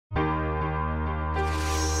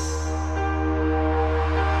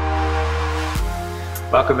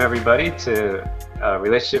Welcome everybody to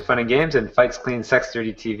Relationship Fun and Games and Fights Clean Sex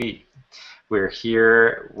Dirty TV. We're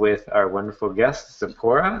here with our wonderful guest,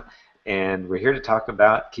 Zipporah, and we're here to talk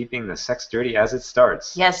about keeping the sex dirty as it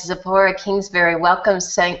starts. Yes, Zipporah Kingsbury, welcome.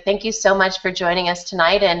 So, thank you so much for joining us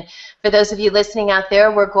tonight. And for those of you listening out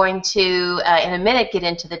there, we're going to, in a minute, get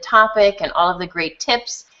into the topic and all of the great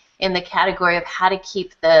tips in the category of how to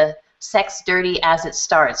keep the sex dirty as it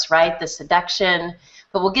starts, right? The seduction.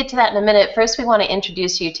 But we'll get to that in a minute. First, we want to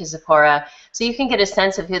introduce you to Zipporah so you can get a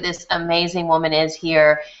sense of who this amazing woman is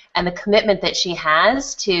here and the commitment that she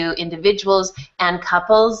has to individuals and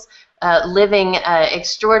couples living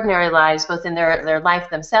extraordinary lives, both in their life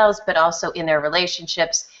themselves, but also in their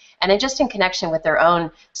relationships, and just in connection with their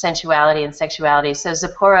own sensuality and sexuality. So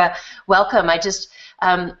Zipporah, welcome. I just,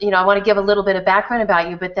 I want to give a little bit of background about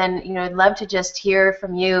you, but then, I'd love to just hear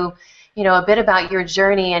from you, a bit about your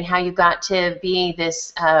journey and how you got to be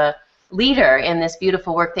this leader in this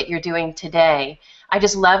beautiful work that you're doing today. I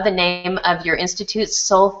just love the name of your institute,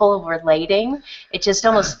 Soulful Relating. It just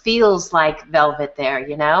almost feels like velvet there,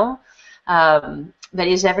 But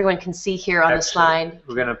as everyone can see here on the slide.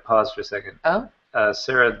 We're going to pause for a second. Oh?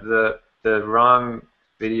 Sarah, the wrong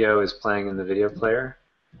video is playing in the video player.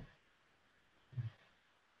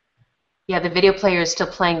 Yeah, the video player is still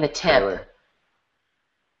playing the tip. Trailer.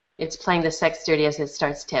 It's playing the sex dirty as it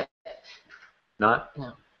starts tip. Not?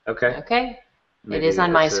 No. Okay. Okay. Maybe it is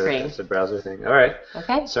on my screen. It's a browser thing. All right.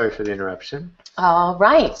 Okay. Sorry for the interruption. All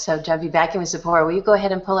right. So jumping back in with Zipporah, will you go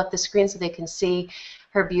ahead and pull up the screen so they can see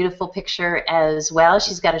her beautiful picture as well?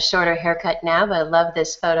 She's got a shorter haircut now, but I love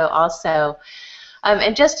this photo also.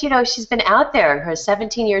 And just, she's been out there, her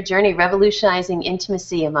 17-year journey revolutionizing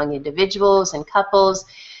intimacy among individuals and couples.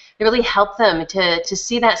 It really helped them to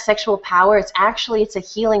see that sexual power. It's a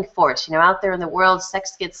healing force. Out there in the world,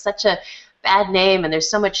 sex gets such a bad name and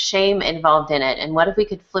there's so much shame involved in it. And what if we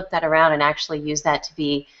could flip that around and actually use that to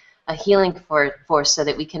be a healing force so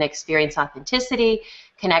that we can experience authenticity,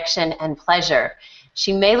 connection, and pleasure.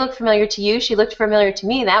 She may look familiar to you. She looked familiar to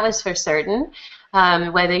me, that was for certain.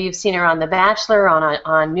 Whether you've seen her on The Bachelor or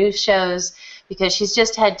on news shows, because she's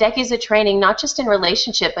just had decades of training, not just in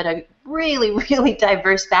relationship, but a really, really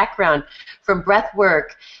diverse background from breath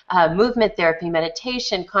work, movement therapy,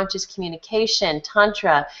 meditation, conscious communication,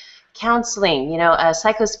 tantra, counseling,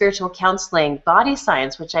 psychospiritual counseling, body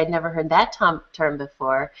science, which I'd never heard that term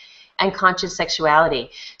before, and conscious sexuality.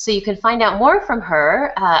 So you can find out more from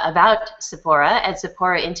her about Zipporah at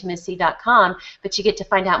ZipporahIntimacy.com, but you get to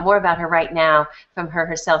find out more about her right now from her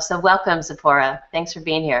herself. So welcome, Zipporah. Thanks for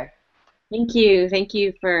being here. Thank you. Thank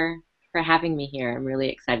you for having me here. I'm really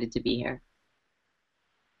excited to be here.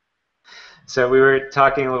 So we were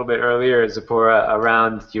talking a little bit earlier, Zipporah,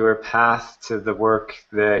 around your path to the work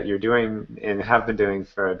that you're doing and have been doing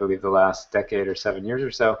for, I believe, the last decade or 7 years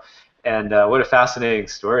or so. And what a fascinating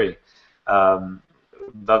story.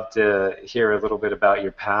 Love to hear a little bit about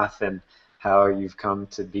your path and how you've come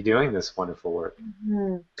to be doing this wonderful work.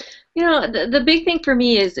 Mm-hmm. The big thing for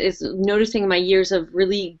me is noticing my years of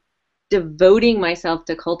really devoting myself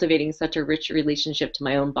to cultivating such a rich relationship to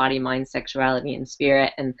my own body, mind, sexuality, and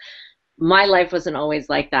spirit. And my life wasn't always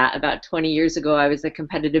like that. About 20 years ago, I was a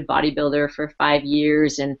competitive bodybuilder for 5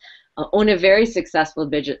 years and own a very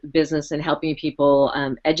successful business in helping people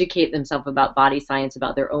educate themselves about body science,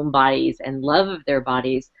 about their own bodies and love of their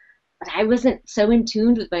bodies. But I wasn't so in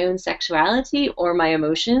tune with my own sexuality or my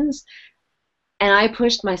emotions. And I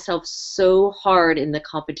pushed myself so hard in the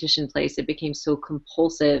competition place. It became so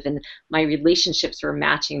compulsive, and my relationships were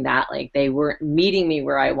matching that. Like, they weren't meeting me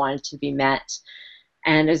where I wanted to be met.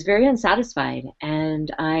 And I was very unsatisfied,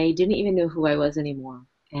 and I didn't even know who I was anymore.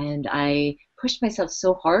 And I pushed myself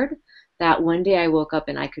so hard that one day I woke up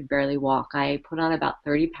and I could barely walk. I put on about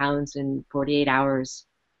 30 pounds in 48 hours.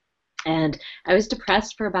 And I was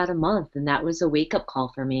depressed for about a month, and that was a wake-up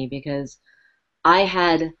call for me, because I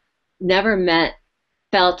had never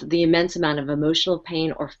felt the immense amount of emotional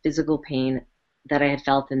pain or physical pain that I had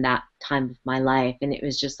felt in that time of my life. And it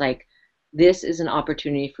was just like, this is an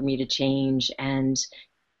opportunity for me to change and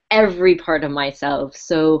every part of myself.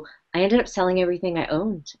 So I ended up selling everything I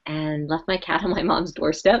owned and left my cat on my mom's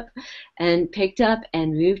doorstep and picked up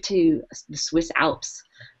and moved to the Swiss Alps,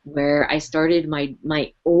 where I started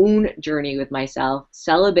my own journey with myself,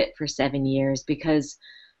 celibate for 7 years, because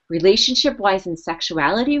relationship-wise and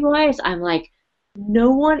sexuality-wise, I'm like,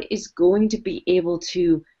 no one is going to be able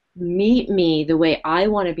to meet me the way I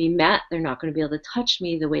want to be met. They're not going to be able to touch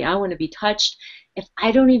me the way I want to be touched if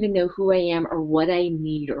I don't even know who I am or what I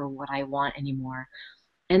need or what I want anymore.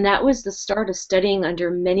 And that was the start of studying under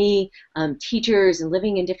many teachers and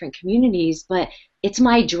living in different communities. But it's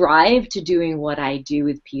my drive to doing what I do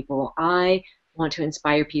with people. I want to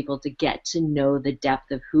inspire people to get to know the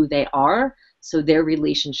depth of who they are so their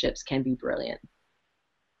relationships can be brilliant.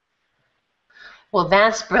 Well,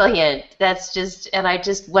 that's brilliant. That's just, and I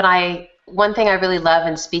just, one thing I really love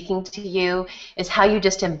in speaking to you is how you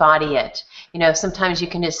just embody it. You know, sometimes you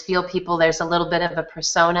can just feel people, there's a little bit of a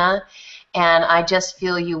persona, and I just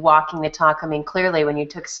feel you walking the talk. I mean, clearly, when you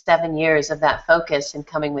took 7 years of that focus and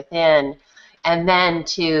coming within, and then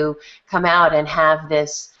to come out and have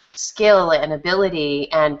this skill and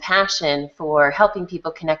ability and passion for helping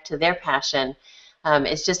people connect to their passion,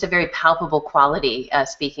 it's just a very palpable quality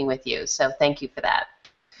speaking with you. So thank you for that.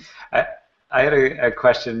 I had a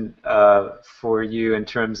question for you in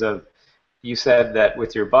terms of, you said that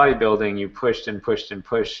with your bodybuilding, you pushed and pushed and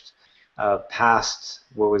pushed past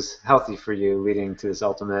what was healthy for you, leading to this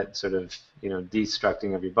ultimate sort of,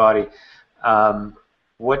 destructing of your body.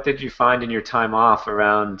 What did you find in your time off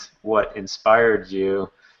around what inspired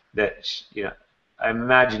you that, I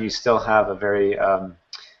imagine you still have a very,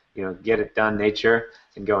 get it done nature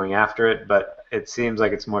and going after it, but it seems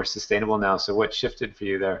like it's more sustainable now. So what shifted for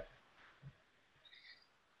you there?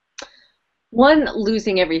 One,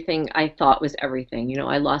 losing everything I thought was everything.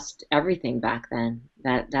 I lost everything back then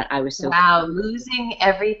that I was so. Wow, losing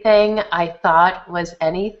everything I thought was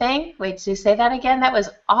anything? Wait, did you say that again? That was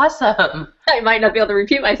awesome. I might not be able to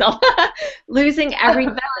repeat myself. Losing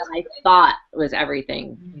everything that I thought was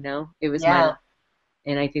everything, it was my life.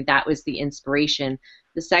 And I think that was the inspiration.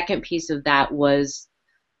 The second piece of that was,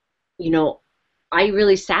 I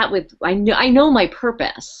really sat with, I know my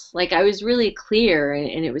purpose. Like, I was really clear,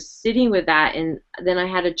 and it was sitting with that, and then I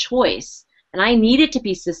had a choice. And I need it to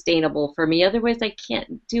be sustainable for me, otherwise I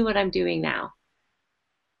can't do what I'm doing now.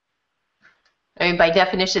 I mean, by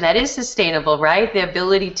definition, that is sustainable, right? The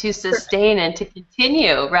ability to sustain and to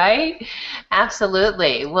continue, right?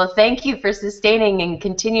 Absolutely. Well, thank you for sustaining and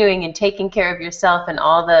continuing and taking care of yourself and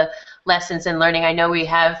all the lessons and learning. I know we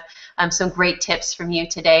have some great tips from you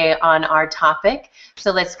today on our topic.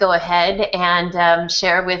 So let's go ahead and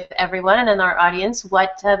share with everyone and our audience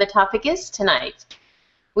what the topic is tonight.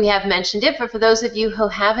 We have mentioned it, but for those of you who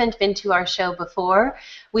haven't been to our show before,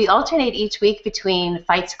 we alternate each week between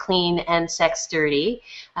Fights Clean and Sex Dirty,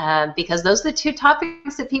 because those are the two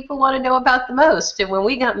topics that people want to know about the most. And when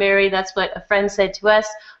we got married, that's what a friend said to us: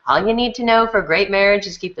 all you need to know for a great marriage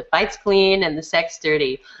is keep the fights clean and the sex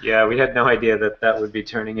dirty. Yeah, we had no idea that that would be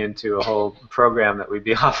turning into a whole program that we'd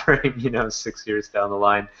be offering, 6 years down the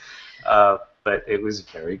line. But it was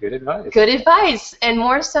very good advice. Good advice, and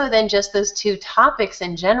more so than just those two topics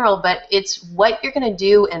in general, but it's what you're going to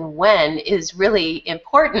do and when is really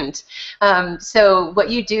important. So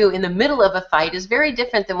what you do in the middle of a fight is very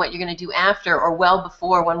different than what you're going to do after or well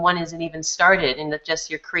before, when one isn't even started and that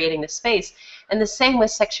just you're creating the space. And the same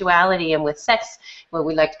with sexuality and with sex, what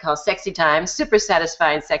we like to call sexy time, super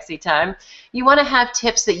satisfying sexy time. You want to have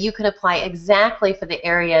tips that you can apply exactly for the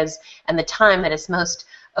areas and the time that is most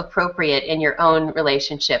appropriate in your own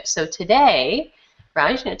relationship. So today,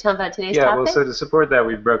 Raj, you going to tell them about today's topic? Yeah, well, so to support that,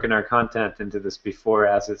 we've broken our content into this before,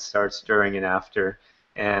 as it starts, during, and after.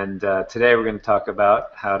 And today we're going to talk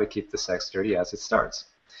about how to keep the sex dirty as it starts.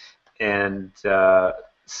 And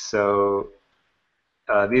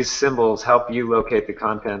these symbols help you locate the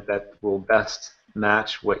content that will best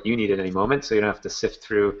match what you need at any moment, so you don't have to sift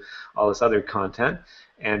through all this other content,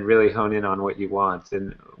 and really hone in on what you want.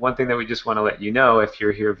 And one thing that we just want to let you know, if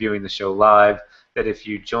you're here viewing the show live, that if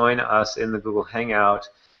you join us in the Google Hangout,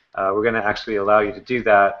 we're going to actually allow you to do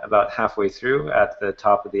that about halfway through at the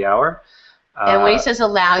top of the hour. And when he says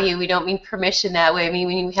allow you, we don't mean permission that way. I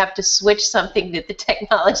mean, we have to switch something to the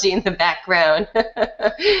technology in the background.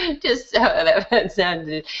 Just so that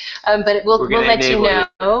sounded. But we'll let you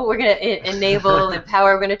know. We're going to enable,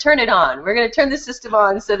 empower. We're going to turn it on. We're going to turn the system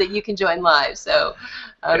on so that you can join live. So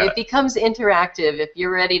it becomes interactive. If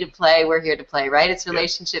you're ready to play, we're here to play, right? It's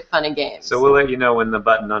relationship, fun, and games. So we'll let you know when the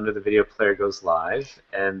button under the video player goes live,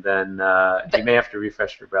 and then you may have to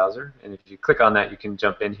refresh your browser. And if you click on that, you can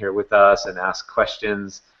jump in here with us and ask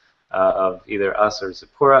questions of either us or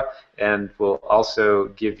Zipporah, and we'll also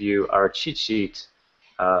give you our cheat sheet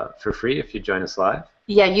for free if you join us live.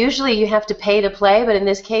 Yeah, usually you have to pay to play, but in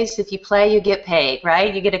this case, if you play, you get paid,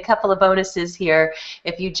 right? You get a couple of bonuses here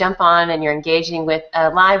if you jump on and you're engaging with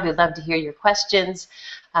live. We'd love to hear your questions.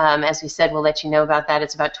 As we said, we'll let you know about that.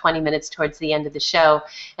 It's about 20 minutes towards the end of the show.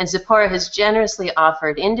 And Zipporah has generously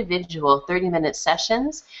offered individual 30-minute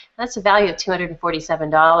sessions. That's a value of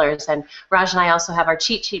 $247. And Raj and I also have our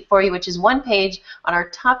cheat sheet for you, which is one page on our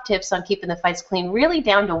top tips on keeping the fights clean, really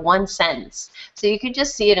down to one sentence. So you could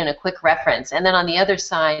just see it in a quick reference. And then on the other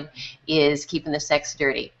side is keeping the sex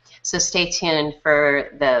dirty. So stay tuned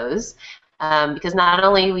for those. Because not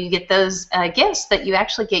only will you get those gifts, but you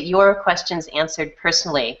actually get your questions answered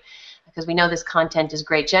personally. Because we know this content is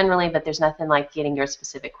great generally, but there's nothing like getting your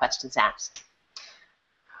specific questions asked.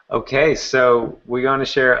 Okay, so we're going to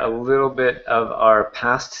share a little bit of our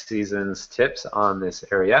past seasons tips on this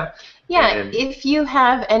area. Yeah, and if you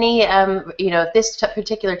have any, if this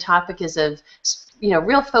particular topic is of,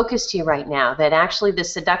 real focus to you right now, that actually the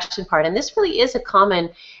seduction part, and this really is a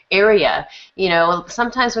common area.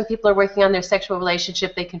 Sometimes when people are working on their sexual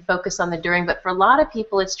relationship, they can focus on the during, but for a lot of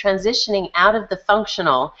people, it's transitioning out of the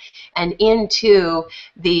functional and into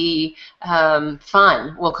the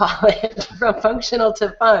fun, we'll call it, from functional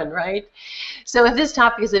to fun, right? So if this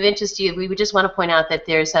topic is of interest to you, we would just want to point out that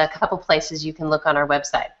there's a couple places you can look on our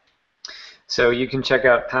website. So you can check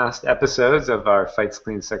out past episodes of our Fights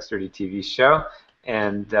Clean Sex Dirty TV show,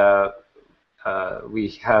 and we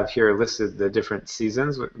have here listed the different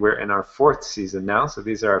seasons. We're in our 4th season now, so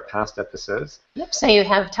these are our past episodes. Yep, so you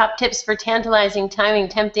have top tips for tantalizing, timing,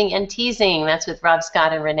 tempting, and teasing. That's with Rob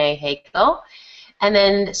Scott and Renee Hakel. And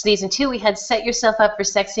then season 2, we had Set Yourself Up for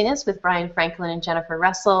Sexiness with Brian Franklin and Jennifer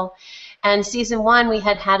Russell. And season 1, we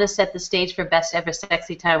had How to Set the Stage for Best Ever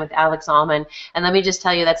Sexy Time with Alex Allman. And let me just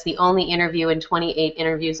tell you, that's the only interview in 28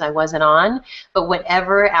 interviews I wasn't on. But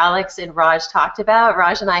whatever Alex and Raj talked about,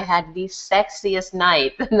 Raj and I had the sexiest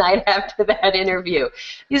night the night after that interview.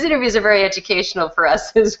 These interviews are very educational for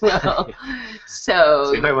us as well.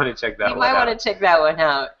 So you might want to check that one out. You might want to check that one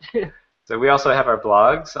out. So we also have our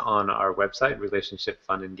blogs on our website,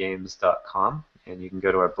 relationshipfunandgames.com. And you can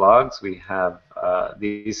go to our blogs. We have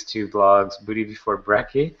these 2 blogs, Booty Before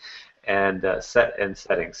Brekkie and Set and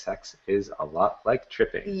Setting. Sex is a lot like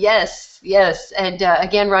tripping. Yes, yes. And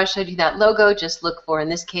again, Raj showed you that logo. Just look for, in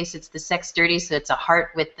this case, it's the Sex Dirty, so it's a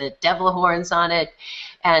heart with the devil horns on it.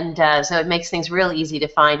 And so it makes things real easy to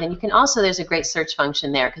find. And you can also, there's a great search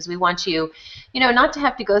function there because we want you, not to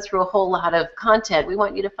have to go through a whole lot of content. We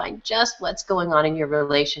want you to find just what's going on in your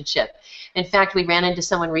relationship. In fact, we ran into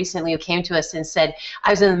someone recently who came to us and said,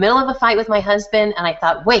 I was in the middle of a fight with my husband, and I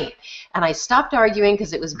thought, wait. And I stopped arguing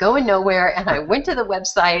because it was going nowhere, and I went to the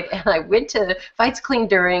website, and I went to Fights Clean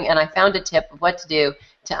During, and I found a tip of what to do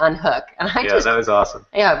to unhook. And that was awesome.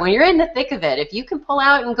 Yeah, when you're in the thick of it, if you can pull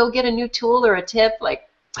out and go get a new tool or a tip,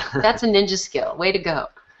 that's a ninja skill. Way to go.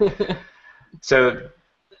 So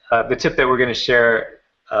the tip that we're going to share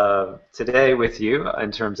today with you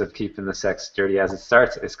in terms of keeping the sex dirty as it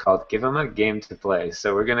starts is called Give Them a Game to Play.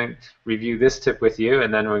 So we're going to review this tip with you,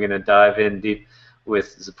 and then we're going to dive in deep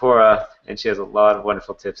with Zipporah, and she has a lot of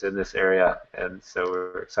wonderful tips in this area, and so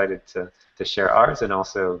we're excited to share ours and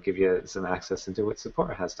also give you some access into what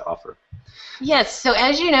Zipporah has to offer. Yes, so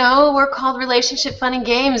as you know, we're called Relationship Fun and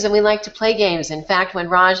Games, and we like to play games. In fact, when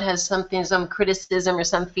Raj has something, some criticism or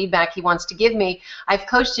some feedback he wants to give me, I've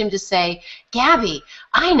coached him to say, Gabby,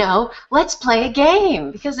 I know, let's play a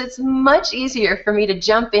game, because it's much easier for me to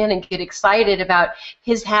jump in and get excited about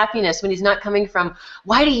his happiness when he's not coming from,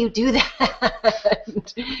 why do you do that?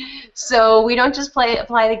 So we don't just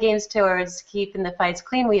apply the games towards keeping the fights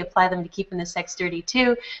clean, we apply them to keeping the sex dirty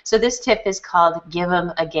too. So this tip is called Give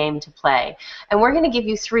Them a Game to Play. And we're going to give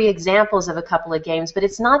you 3 examples of a couple of games, but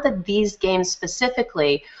it's not that these games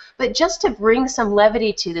specifically, but just to bring some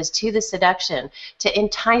levity to this, to the seduction, to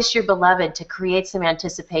entice your beloved, to create some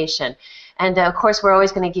anticipation. And of course, we're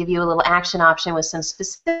always going to give you a little action option with some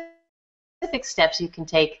specific steps you can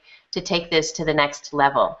take to take this to the next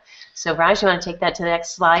level. So Raj, you want to take that to the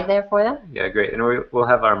next slide there for them? Yeah, great. And we'll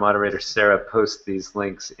have our moderator, Sarah, post these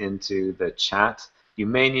links into the chat. You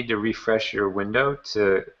may need to refresh your window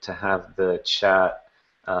to have the chat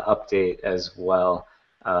update as well.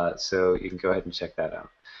 So you can go ahead and check that out.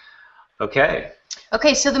 Okay.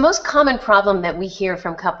 Okay, so the most common problem that we hear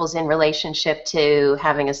from couples in relationship to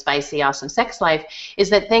having a spicy, awesome sex life is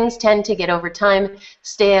that things tend to get over time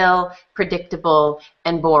stale, predictable,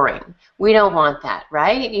 and boring. We don't want that,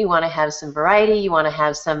 right? You want to have some variety, you want to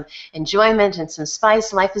have some enjoyment and some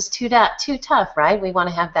spice. Life is too tough, right? We want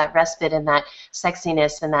to have that respite and that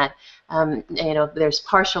sexiness and that, there's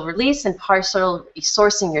partial release and partial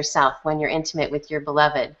sourcing yourself when you're intimate with your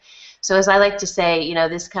beloved. So as I like to say,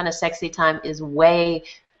 this kind of sexy time is way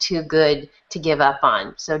too good to give up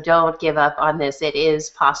on. So don't give up on this. It is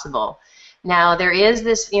possible. Now, there is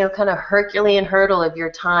this, kind of Herculean hurdle of your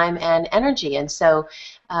time and energy, and so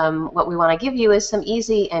what we want to give you is some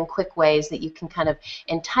easy and quick ways that you can kind of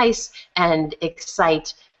entice and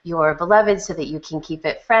excite your beloved so that you can keep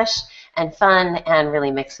it fresh and fun and really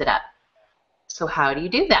mix it up. So how do you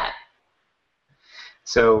do that?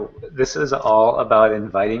 So this is all about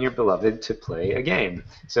inviting your beloved to play a game.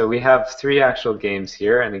 So we have 3 actual games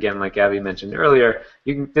here, and again, like Abby mentioned earlier,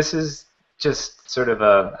 this is just sort of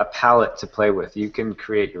a palette to play with. You can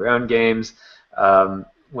create your own games.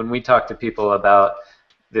 When we talk to people about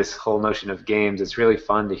this whole notion of games, it's really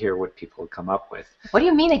fun to hear what people come up with. What do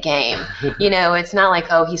you mean a game? It's not like,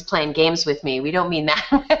 oh, he's playing games with me. We don't mean that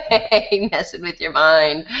way, messing with your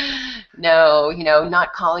mind. No,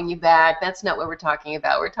 not calling you back. That's not what we're talking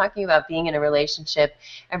about. We're talking about being in a relationship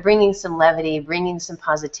and bringing some levity, bringing some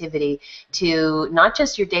positivity to not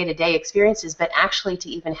just your day-to-day experiences, but actually to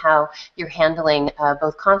even how you're handling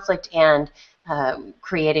both conflict and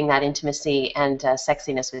creating that intimacy and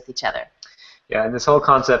sexiness with each other. Yeah, and this whole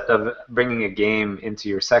concept of bringing a game into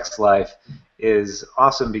your sex life is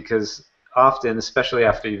awesome because often, especially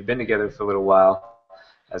after you've been together for a little while,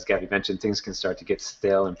 as Gabby mentioned, things can start to get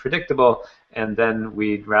stale and predictable, and then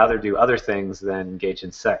we'd rather do other things than engage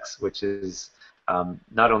in sex, which is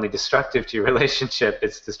not only destructive to your relationship,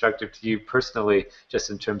 it's destructive to you personally, just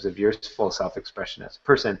in terms of your full self-expression as a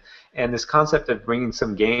person. And this concept of bringing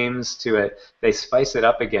some games to it, they spice it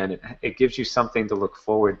up again. It gives you something to look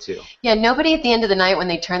forward to. Yeah, nobody at the end of the night when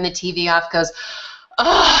they turn the TV off goes,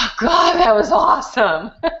 oh, God, that was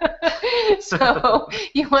awesome. So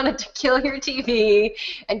you wanted to kill your TV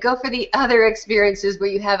and go for the other experiences where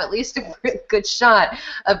you have at least a good shot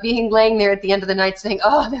of laying there at the end of the night saying,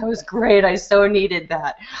 oh, that was great, I so needed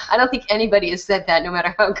that. I don't think anybody has said that, no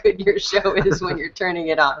matter how good your show is when you're turning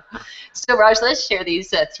it off. So Raj, let's share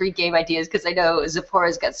these 3 game ideas, because I know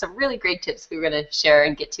Zipporah's got some really great tips we're going to share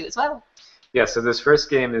and get to as well. Yeah, so this first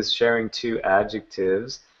game is sharing 2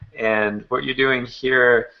 adjectives. And what you're doing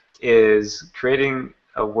here is creating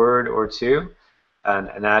a word or 2,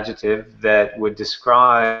 an adjective that would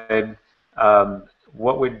describe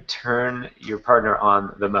what would turn your partner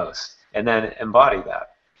on the most, and then embody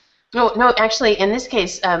that. No, actually, in this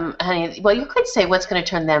case, honey, well, you could say what's going to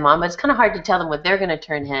turn them on, but it's kind of hard to tell them what they're going to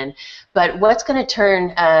turn in. But what's going to turn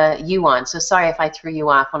you on? So sorry if I threw you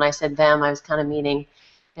off when I said them. I was kind of meaning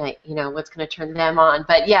what's going to turn them on.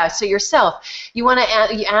 But yeah, so yourself, you want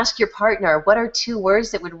to ask your partner, what are 2 words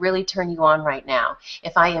that would really turn you on right now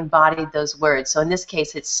if I embodied those words? So in this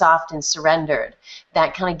case, it's soft and surrendered.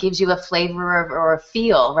 That kind of gives you a flavor or a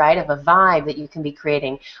feel, right, of a vibe that you can be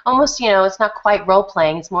creating. Almost, it's not quite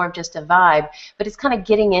role-playing, it's more of just a vibe, but it's kind of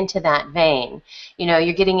getting into that vein.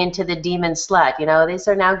 You're getting into the demon slut. These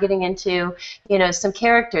are now getting into, some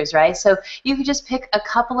characters, right? So you could just pick a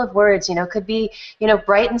couple of words, could be,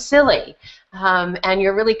 bright and silly. And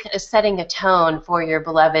you're really setting a tone for your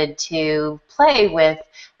beloved to play with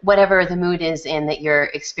whatever the mood is in that you're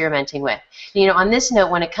experimenting with. On this note,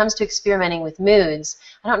 when it comes to experimenting with moods,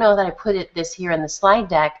 I don't know that I put this here in the slide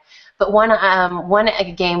deck, but one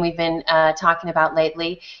game we've been talking about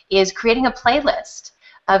lately is creating a playlist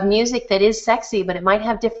of music that is sexy, but it might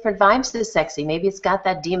have different vibes to sexy. Maybe it's got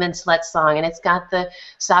that demon slut song, and it's got the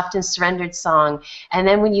soft and surrendered song. And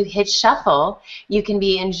then when you hit shuffle, you can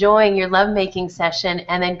be enjoying your lovemaking session,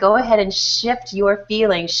 and then go ahead and shift your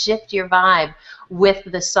feelings, shift your vibe with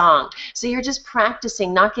the song. So you're just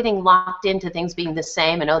practicing, not getting locked into things being the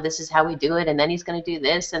same, and oh, this is how we do it, and then he's going to do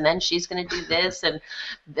this, and then she's going to do this, and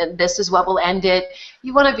this is what will end it.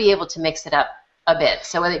 You want to be able to mix it up a bit.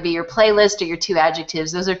 So whether it be your playlist or your 2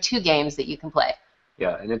 adjectives, those are 2 games that you can play.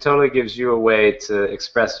 Yeah, and it totally gives you a way to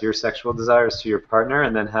express your sexual desires to your partner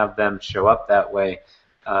and then have them show up that way,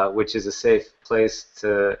 which is a safe place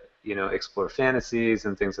to, explore fantasies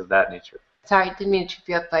and things of that nature. Sorry, didn't mean to trip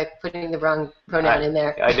you up by putting the wrong pronoun in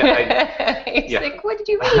there. He's yeah. like, what did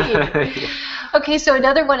you mean? Yeah. Okay, so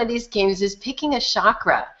another one of these games is picking a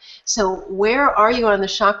chakra. So where are you on the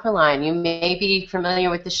chakra line? You may be familiar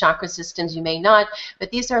with the chakra systems, you may not, but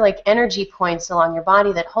these are like energy points along your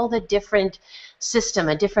body that hold a different system,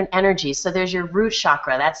 a different energy. So there's your root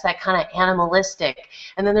chakra, that's that kind of animalistic.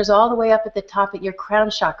 And then there's all the way up at the top at your crown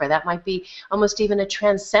chakra. That might be almost even a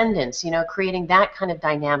transcendence, creating that kind of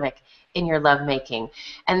dynamic in your lovemaking.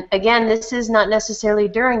 And again, this is not necessarily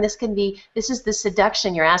during, this is the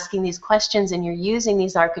seduction. You're asking these questions and you're using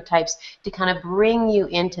these archetypes to kind of bring you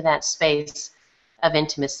into that space of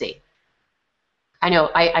intimacy. I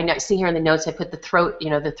know, I see here in the notes I put the throat,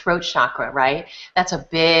 the throat chakra, right? That's a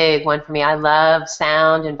big one for me. I love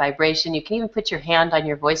sound and vibration. You can even put your hand on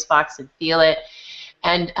your voice box and feel it.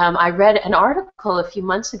 And I read an article a few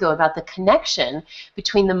months ago about the connection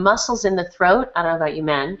between the muscles in the throat, I don't know about you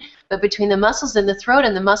men, but between the muscles in the throat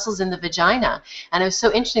and the muscles in the vagina. And it was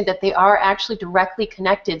so interesting that they are actually directly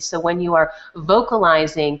connected, so when you are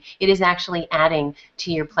vocalizing, it is actually adding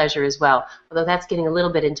to your pleasure as well. Although that's getting a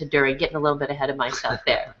little bit into Dury, getting a little bit ahead of myself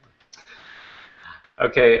there.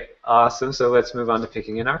 Okay, awesome. So let's move on to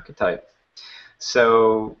picking an archetype.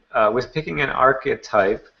 So with picking an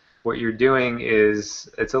archetype, what you're doing is,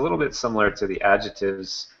 it's a little bit similar to the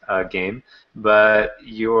adjectives game, but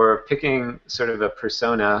you're picking sort of a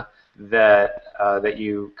persona that that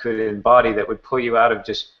you could embody that would pull you out of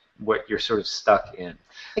just what you're sort of stuck in.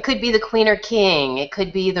 It could be the queen or king. It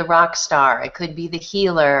could be the rock star. It could be the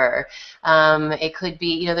healer. It could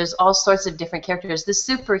be, you know, there's all sorts of different characters. The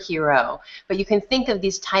superhero. But you can think of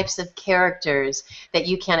these types of characters that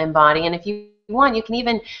you can embody. And if you want, you can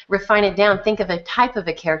even refine it down. Think of a type of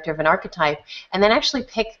a character, of an archetype, and then actually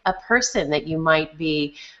pick a person that you might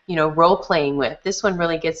be, you know, role-playing with. This one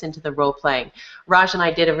really gets into the role-playing. Raj and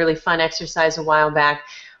I did a really fun exercise a while back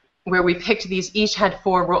where we picked these, each had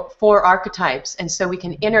four archetypes, and so we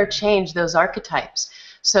can interchange those archetypes.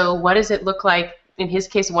 So what does it look like? In his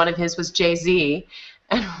case, one of his was Jay-Z,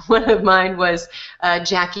 and one of mine was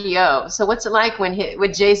Jackie O. So what's it like when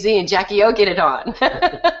Jay-Z and Jackie O get it on?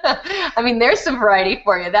 I mean, there's some variety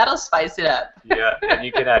for you. That'll spice it up. Yeah, and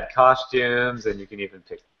you can add costumes, and you can even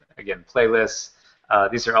pick, again, playlists.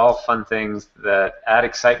 These are all fun things that add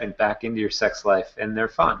excitement back into your sex life, and they're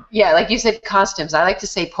fun. Yeah, like you said, costumes. I like to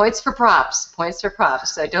say points for props, points for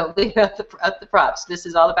props. So don't leave out the props. This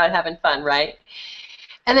is all about having fun, right?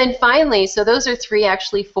 And then finally, so those are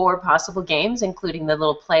four possible games, including the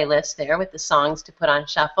little playlist there with the songs to put on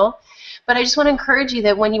shuffle. But I just want to encourage you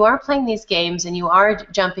that when you are playing these games and you are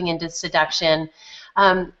jumping into seduction,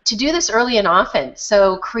 to do this early and often.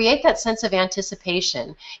 So create that sense of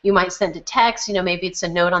anticipation. You might send a text, you know, maybe it's a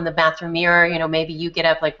note on the bathroom mirror, you know, maybe you get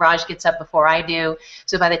up, like Raj gets up before I do,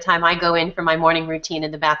 so by the time I go in for my morning routine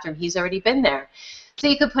in the bathroom, he's already been there. So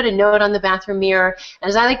you could put a note on the bathroom mirror, and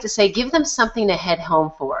as I like to say, give them something to head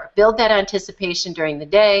home for. Build that anticipation during the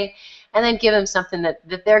day, and then give them something that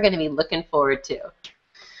they're going to be looking forward to.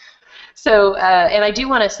 So, and I do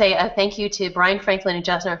want to say a thank you to Brian Franklin and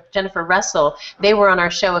Jennifer Russell. They were on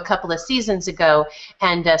our show a couple of seasons ago,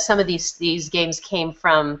 and some of these games came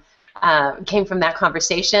from that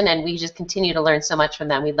conversation, and we just continue to learn so much from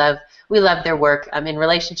them. We love their work in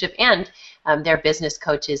relationship, and they're business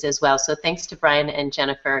coaches as well. So thanks to Brian and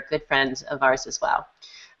Jennifer, good friends of ours as well.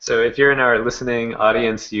 So if you're in our listening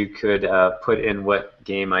audience, you could put in what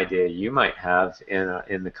game idea you might have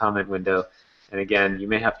in the comment window. And again, you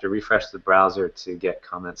may have to refresh the browser to get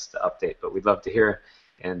comments to update, but we'd love to hear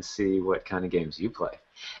and see what kind of games you play.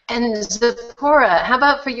 And Zipporah, how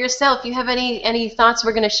about for yourself? You have any thoughts?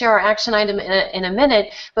 We're going to share our action item in a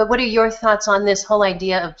minute, but what are your thoughts on this whole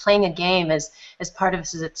idea of playing a game as part of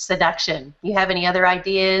seduction? You have any other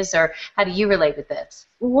ideas, or how do you relate with this?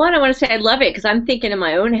 One, I want to say I love it because I'm thinking in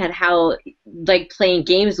my own head how, like, playing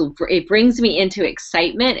games, it brings me into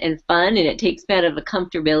excitement and fun, and it takes me out of a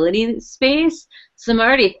comfortability space. So I'm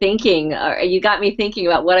already thinking, you got me thinking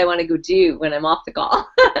about what I want to go do when I'm off the call.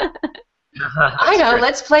 I know, great.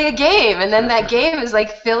 Let's play a game, and then that game is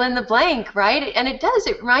like fill in the blank, right? And it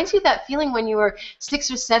reminds you of that feeling when you were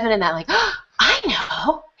 6 or 7 and that like, oh, I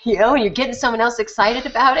know, you know, and you're getting someone else excited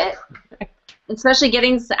about it. Especially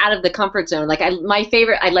getting out of the comfort zone. Like I like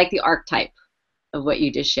the archetype of what you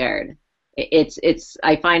just shared.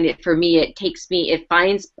 I find it, for me, it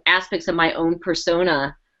finds aspects of my own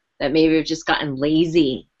persona that maybe have just gotten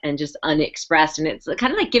lazy and just unexpressed, and it's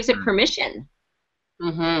kind of like gives it permission.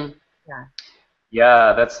 Mm-hmm.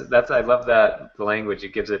 Yeah, that's I love that, the language.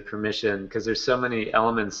 It gives it permission, because there's so many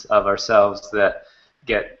elements of ourselves that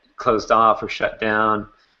get closed off or shut down,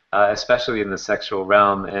 especially in the sexual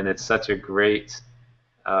realm, and it's such a great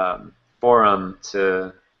forum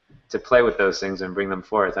to play with those things and bring them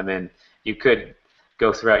forth. I mean, you could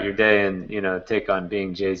go throughout your day and, you know, take on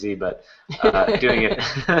being Jay-Z, but doing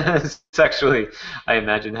it sexually, I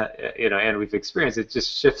imagine, you know, and we've experienced, it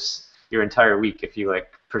just shifts your entire week if you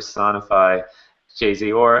like personify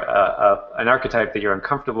Jay-Z or an archetype that you're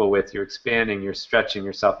uncomfortable with. You're expanding, you're stretching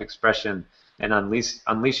your self-expression and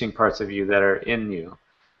unleashing parts of you that are in you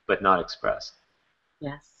but not expressed.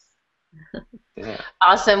 Yes. Yeah.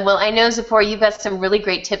 Awesome. Well, I know, Zipporah, you've got some really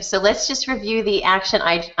great tips. So let's just review the action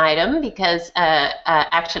item, because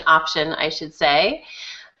action option, I should say.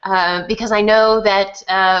 Because I know that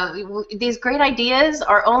these great ideas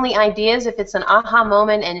are only ideas if it's an aha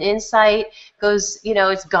moment and insight goes, you know,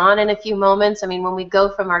 it's gone in a few moments. I mean, when we go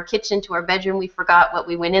from our kitchen to our bedroom, we forgot what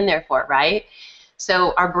we went in there for, right?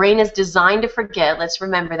 So our brain is designed to forget. Let's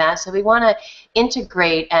remember that. So we want to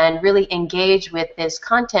integrate and really engage with this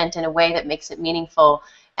content in a way that makes it meaningful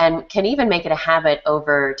and can even make it a habit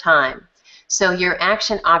over time. So your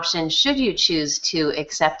action option, should you choose to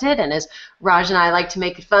accept it, and as Raj and I like to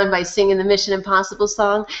make it fun by singing the Mission Impossible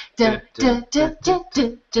song, now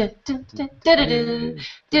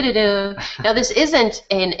this isn't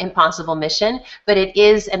an impossible mission, but it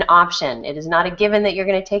is an option. It is not a given that you're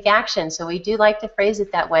going to take action. So we do like to phrase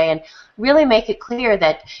it that way and really make it clear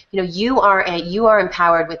that you are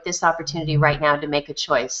empowered with this opportunity right now to make a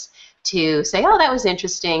choice, to say, oh, that was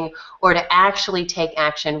interesting, or to actually take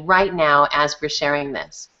action right now as we're sharing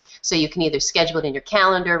this. So you can either schedule it in your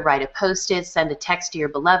calendar, write a post-it, send a text to your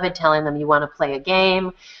beloved telling them you want to play a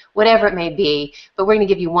game, whatever it may be, but we're going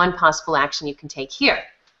to give you one possible action you can take here.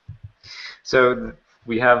 So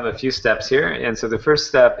we have a few steps here, and so the first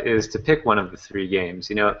step is to pick one of the 3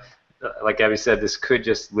 games. Like Abby said, this could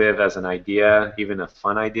just live as an idea, even a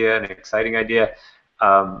fun idea, an exciting idea.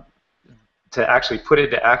 To actually put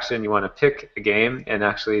it into action, you want to pick a game and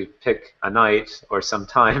actually pick a night or some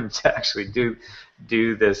time to actually do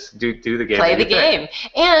the game. Play the game.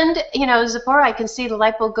 And, Zipporah, I can see the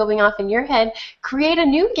light bulb going off in your head. Create a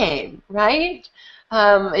new game, right?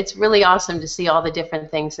 It's really awesome to see all the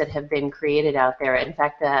different things that have been created out there. In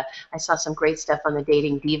fact, I saw some great stuff on the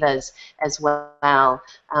Dating Divas as well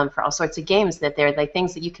for all sorts of games that they're like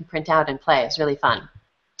things that you can print out and play. It's really fun.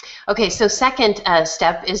 Okay, so second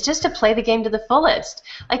step is just to play the game to the fullest.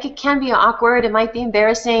 Like, it can be awkward, it might be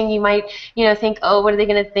embarrassing, you might, think, oh, what are they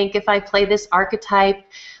going to think if I play this archetype?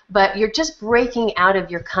 But you're just breaking out of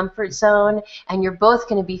your comfort zone, and you're both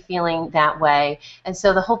going to be feeling that way. And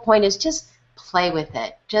so the whole point is just play with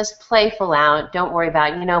it. Just playful out. Don't worry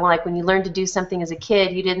about it. Like when you learned to do something as a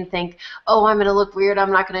kid, you didn't think, oh, I'm going to look weird,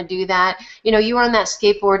 I'm not going to do that. You were on that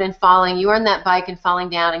skateboard and falling. You were on that bike and falling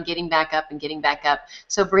down and getting back up and getting back up.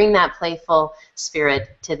 So bring that playful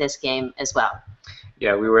spirit to this game as well.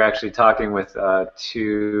 Yeah, we were actually talking with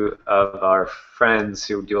 2 of our friends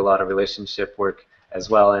who do a lot of relationship work as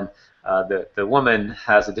well, and the woman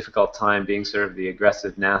has a difficult time being sort of the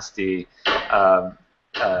aggressive, nasty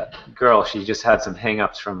girl. She just had some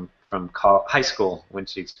hang-ups from high school when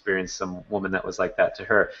she experienced some woman that was like that to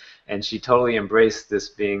her, and she totally embraced this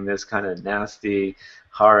being this kind of nasty,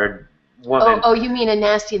 hard woman. Oh, you mean a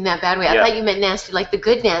nasty in that bad way? Yeah. I thought you meant nasty like the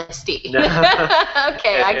good nasty. No.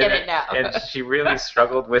 Okay, I get it now. And she really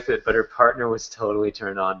struggled with it, but her partner was totally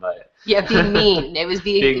turned on by it. Yeah, being mean. It was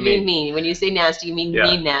being mean. When you say nasty, you mean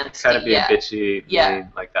mean nasty. Kind of being bitchy,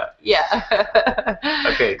 mean, like that. Yeah.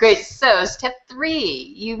 Okay. Great. So step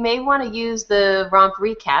 3, you may want to use the romp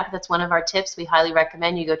recap. That's one of our tips. We highly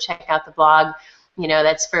recommend you go check out the blog.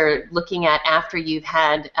 That's for looking at after you've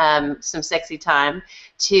had some sexy time.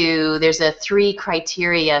 There's a 3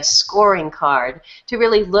 criteria scoring card to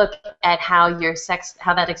really look at how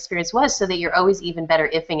that experience was, so that you're always even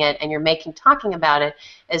better ifing it, and you're talking about it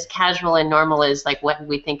as casual and normal as like, what did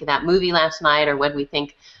we think of that movie last night, or what did we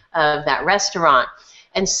think of that restaurant.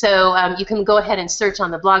 And so you can go ahead and search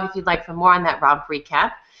on the blog if you'd like for more on that romp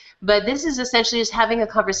recap. But this is essentially just having a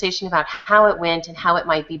conversation about how it went and how it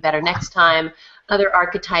might be better next time, other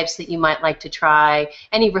archetypes that you might like to try,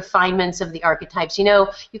 any refinements of the archetypes. You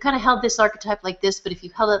kind of held this archetype like this, but if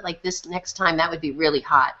you held it like this next time, that would be really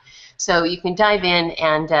hot. So you can dive in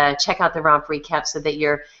and check out the romp recap so that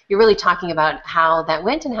you're really talking about how that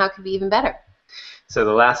went and how it could be even better. So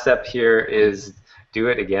the last step here is do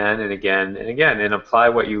it again and again and again, and apply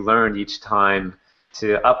what you learned each time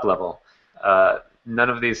to up-level.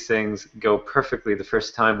 None of these things go perfectly the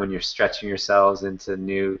first time when you're stretching yourselves into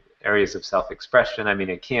new areas of self-expression. I mean,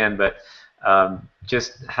 it can, but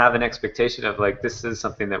just have an expectation of, like, this is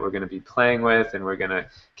something that we're going to be playing with, and we're going to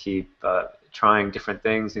keep trying different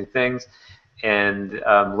things, new things, and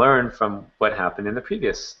learn from what happened in the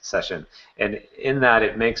previous session. And in that,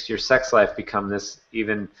 it makes your sex life become this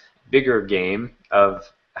even bigger game of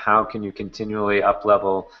how can you continually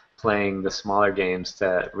up-level playing the smaller games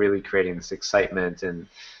to really creating this excitement and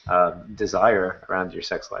desire around your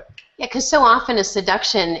sex life. Yeah, because so often a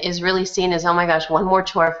seduction is really seen as, oh my gosh, one more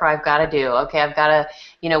chore for I've got to do. Okay, I've got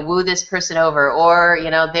to, woo this person over, or,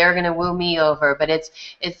 they're going to woo me over. But it's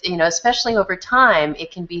especially over time,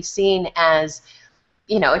 it can be seen as,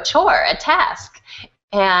 a chore, a task.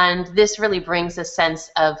 And this really brings a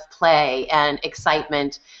sense of play and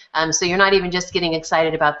excitement. So you're not even just getting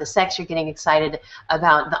excited about the sex, you're getting excited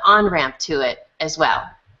about the on-ramp to it as well.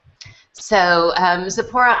 So,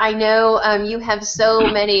 Zipporah, I know you have so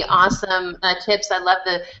many awesome tips. I love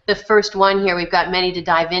the first one here. We've got many to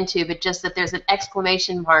dive into, but just that there's an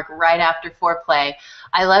exclamation mark right after foreplay.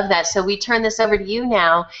 I love that. So we turn this over to you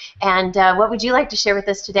now. And what would you like to share with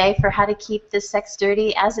us today for how to keep this sex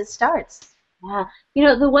dirty as it starts? Yeah, you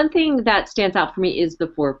know, the one thing that stands out for me is the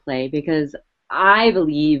foreplay because I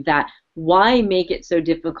believe that why make it so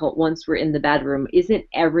difficult once we're in the bedroom? Isn't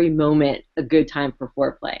every moment a good time for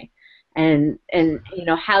foreplay? And you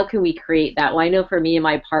know, how can we create that? Well, I know for me and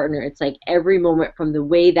my partner, it's like every moment from the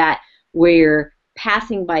way that we're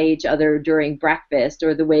passing by each other during breakfast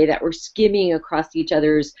or the way that we're skimming across each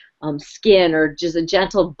other's skin or just a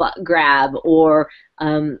gentle butt grab or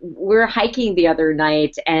we're hiking the other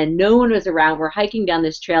night and no one was around. We're hiking down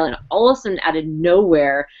this trail and all of a sudden out of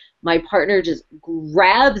nowhere, my partner just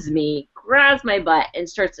grabs me, grabs my butt and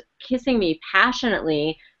starts kissing me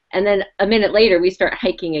passionately. And then a minute later, we start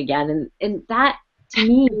hiking again. And that, to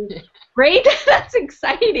me, great, that's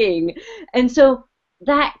exciting. And so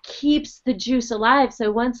that keeps the juice alive.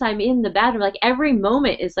 So once I'm in the bedroom, like every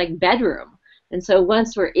moment is like bedroom. And so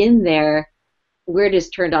once we're in there, we're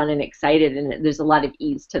just turned on and excited, and there's a lot of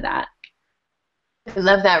ease to that. I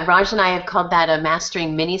love that. Raj and I have called that a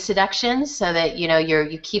mastering mini seductions, so that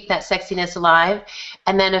you keep that sexiness alive.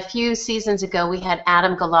 And then a few seasons ago, we had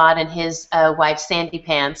Adam Galad and his wife Sandy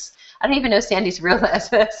Pants. I don't even know Sandy's real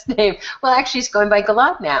last name. Well, actually, she's going by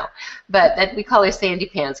Galad now, but we call her Sandy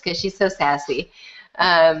Pants because she's so sassy.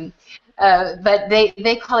 But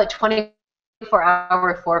they call it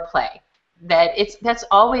 24-hour foreplay. That's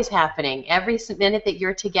always happening. Every minute that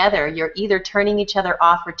you're together, you're either turning each other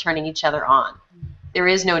off or turning each other on. There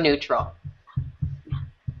is no neutral.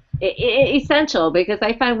 Essential, because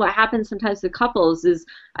I find what happens sometimes with couples is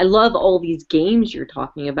I love all these games you're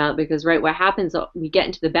talking about because what happens, we get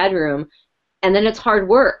into the bedroom and then it's hard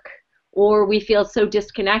work or we feel so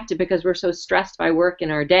disconnected because we're so stressed by work in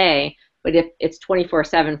our day. But if it's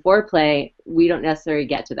 24/7 foreplay, we don't necessarily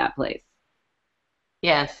get to that place.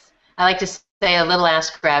 Yes. I like to say a little ass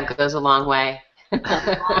grab goes a long way.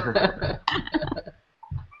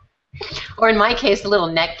 Or in my case, a little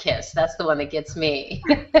neck kiss. That's the one that gets me.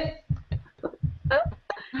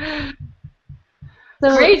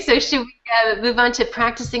 Great. So should we move on to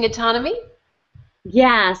practicing autonomy?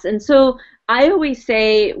 Yes. And so I always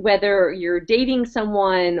say whether you're dating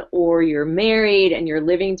someone or you're married and you're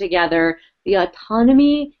living together, the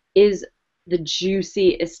autonomy is the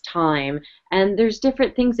juiciest time. And there's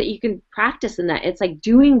different things that you can practice in that. It's like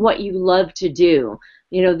doing what you love to do.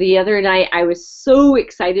 You know, the other night I was so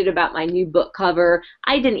excited about my new book cover.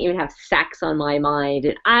 I didn't even have sex on my mind.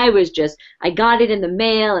 And I got it in the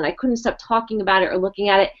mail and I couldn't stop talking about it or looking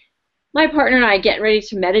at it. My partner and I getting ready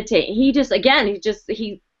to meditate. He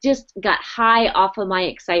just got high off of my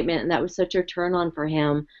excitement, and that was such a turn on for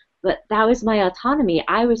him. But that was my autonomy.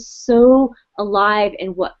 I was so alive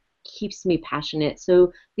in what keeps me passionate.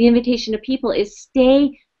 So the invitation to people is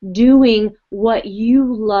stay doing what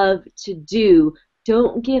you love to do.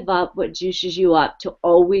 Don't give up what juices you up to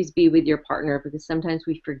always be with your partner, because sometimes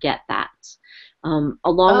we forget that.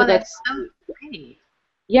 That's so great.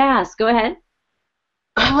 Yes, go ahead.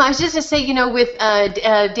 Well, I was just going to say, with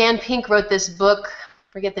Dan Pink wrote this book,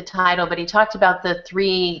 forget the title, but he talked about the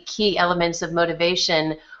 3 key elements of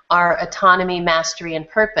motivation are autonomy, mastery, and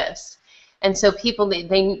purpose. And so people,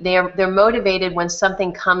 they're motivated when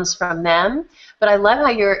something comes from them. But I love how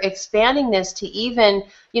you're expanding this to even,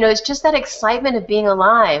 it's just that excitement of being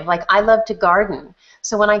alive. Like, I love to garden.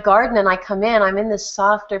 So when I garden and I come in, I'm in this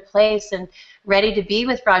softer place and ready to be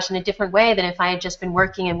with Raj in a different way than if I had just been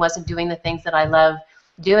working and wasn't doing the things that I love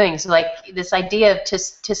doing. So like this idea of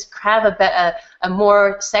to have a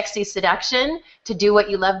more sexy seduction, to do what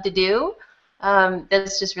you love to do,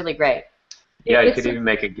 that's just really great. Yeah, you could even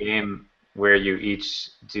make a game where you each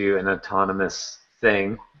do an autonomous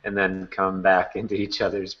thing and then come back into each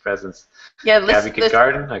other's presence. Yeah, Gabby could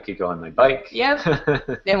garden, I could go on my bike.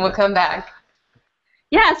 Yep, then we'll come back.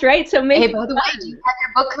 Yes, right. So maybe. Hey, by the way, do you have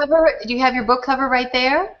your book cover? Do you have your book cover right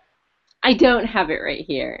there? I don't have it right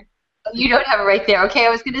here. You don't have it right there. Okay, I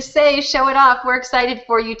was going to say, show it off. We're excited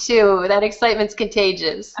for you too. That excitement's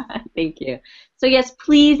contagious. Thank you. So yes,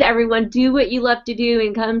 please, everyone, do what you love to do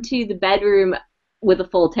and come to the bedroom with a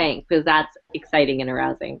full tank, because that's exciting and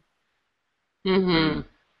arousing. Mm-hmm.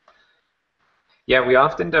 Yeah, we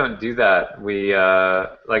often don't do that. We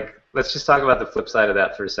let's just talk about the flip side of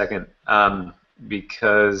that for a second,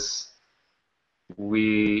 because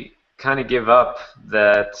we kind of give up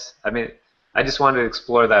that. I mean, I just wanted to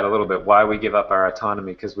explore that a little bit, why we give up our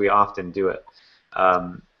autonomy, because we often do it.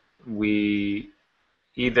 We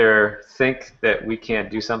either think that we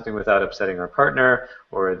can't do something without upsetting our partner,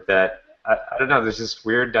 or that, I don't know, there's this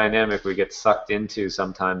weird dynamic we get sucked into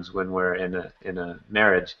sometimes when we're in a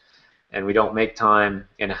marriage, and we don't make time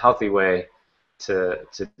in a healthy way to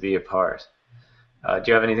be apart. Do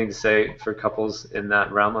you have anything to say for couples in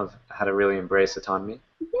that realm of how to really embrace autonomy?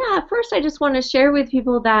 Yeah, first I just want to share with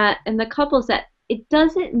people that, and the couples, that it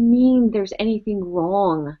doesn't mean there's anything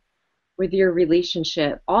wrong with your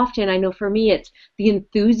relationship. Often, I know for me, it's the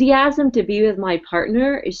enthusiasm to be with my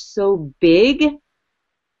partner is so big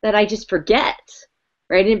that I just forget,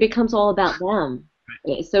 right? And it becomes all about them.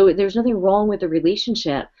 Okay, so there's nothing wrong with the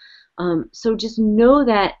relationship. So just know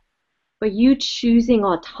that by you choosing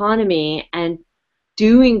autonomy and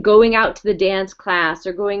going out to the dance class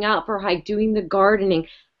or going out for a hike, doing the gardening,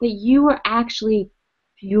 that you are actually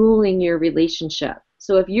fueling your relationship.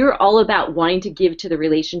 So if you're all about wanting to give to the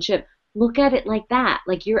relationship, look at it like that.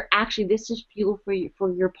 Like you're actually, this is fuel for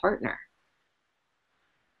your partner.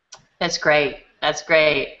 That's great. That's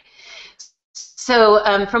great. So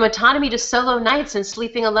from autonomy to solo nights and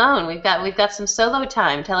sleeping alone, we've got some solo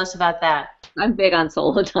time. Tell us about that. I'm big on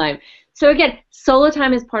solo time. So again, solo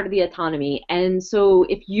time is part of the autonomy. And so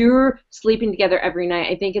if you're sleeping together every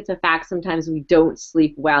night, I think it's a fact sometimes we don't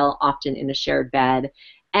sleep well often in a shared bed.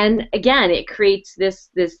 And again, it creates this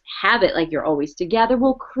habit, like you're always together.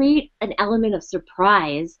 We'll create an element of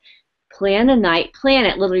surprise. Plan a night, plan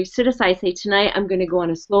it, literally sit aside, say, tonight I'm going to go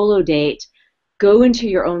on a solo date, go into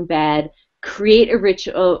your own bed, create a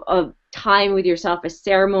ritual of time with yourself, a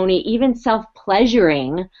ceremony, even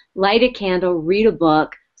self-pleasuring, light a candle, read a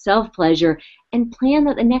book, self-pleasure, and plan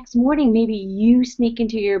that the next morning maybe you sneak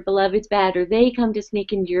into your beloved's bed or they come to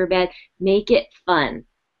sneak into your bed. Make it fun.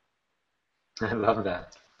 I love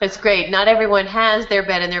that. That's great. Not everyone has their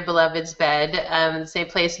bed in their beloved's bed, the same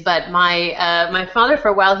place, but my father, for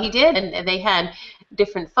a while, he did, and they had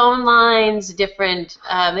different phone lines, different,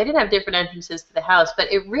 they didn't have different entrances to the house,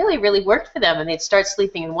 but it really, really worked for them, and they'd start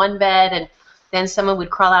sleeping in one bed, and then someone would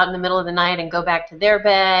crawl out in the middle of the night and go back to their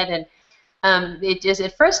bed, and it just,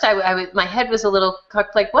 at first, my head was a little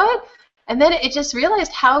cocked, like, what? And then it just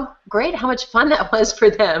realized how great, how much fun that was for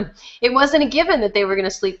them. It wasn't a given that they were going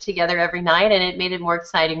to sleep together every night, and it made it more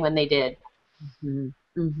exciting when they did. Mm-hmm.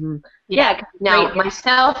 Mm-hmm. Yeah. Now,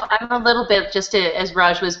 myself, I'm a little bit, just as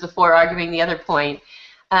Raj was before arguing the other point,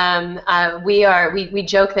 we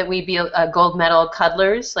joke that we be gold medal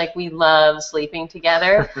cuddlers. Like, we love sleeping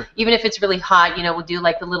together. Even if it's really hot, we'll do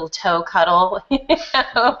like the little toe cuddle.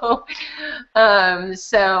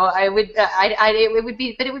 So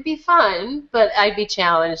it would be fun, but I'd be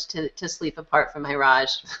challenged to sleep apart from my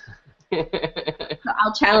Raj.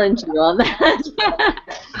 I'll challenge you on that.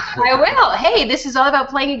 I will. Hey, this is all about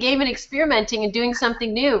playing a game and experimenting and doing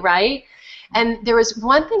something new, right? And there was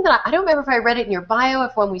one thing that I don't remember if I read it in your bio,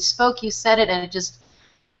 if when we spoke you said it, and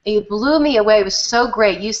it blew me away. It was so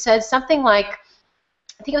great. You said something like,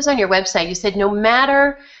 I think it was on your website, you said, no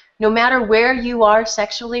matter where you are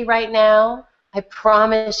sexually right now, I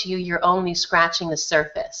promise you, you're only scratching the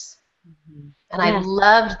surface. Mm-hmm. And I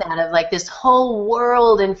loved that, of like this whole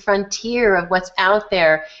world and frontier of what's out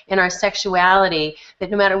there in our sexuality, that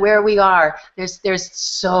no matter where we are, there's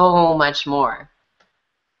so much more.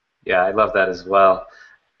 Yeah, I love that as well.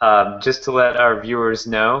 Just to let our viewers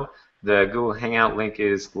know, the Google Hangout link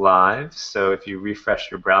is live, so if you refresh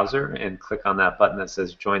your browser and click on that button that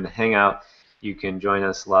says Join the Hangout, you can join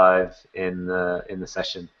us live in the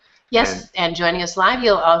session. Yes, and joining us live,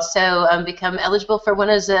 you'll also become eligible for one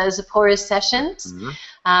of Zipporah's sessions.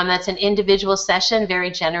 Mm-hmm. That's an individual session, very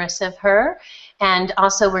generous of her. And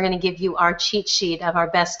also, we're going to give you our cheat sheet of our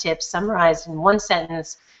best tips summarized in one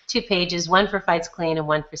sentence, 2 pages, one for Fights Clean and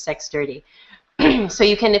one for Sex Dirty. So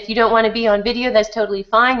you can, if you don't want to be on video, that's totally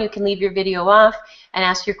fine. You can leave your video off and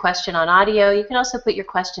ask your question on audio. You can also put your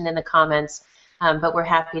question in the comments. But we're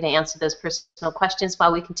happy to answer those personal questions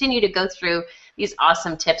while we continue to go through these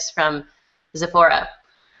awesome tips from Zipporah.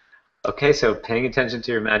 Okay, so paying attention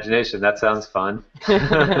to your imagination, that sounds fun.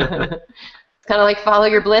 It's kind of like follow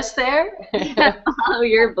your bliss there. Follow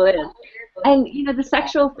your bliss. And, the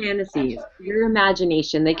sexual fantasies, your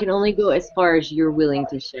imagination, they can only go as far as you're willing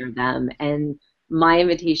to share them. And my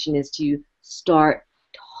invitation is to start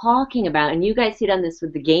talking about, and you guys see done this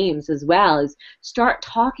with the games as well, is start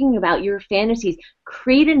talking about your fantasies.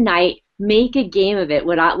 Create a night, make a game of it.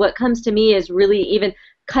 What comes to me is really even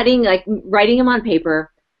writing them on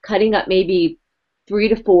paper, cutting up maybe 3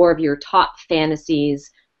 to 4 of your top fantasies.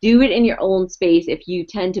 Do it in your own space if you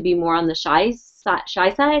tend to be more on the shy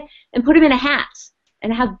side, and put them in a hat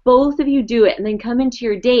and have both of you do it, and then come into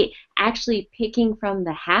your date actually picking from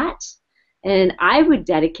the hat. And I would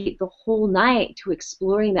dedicate the whole night to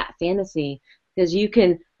exploring that fantasy, because you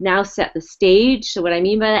can now set the stage. So what I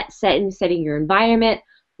mean by that, setting your environment,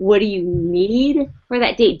 what do you need for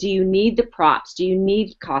that date? Do you need the props? Do you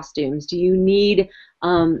need costumes? Do you need,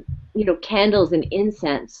 candles and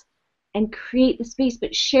incense? And create the space,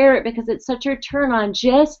 but share it, because it's such a turn on.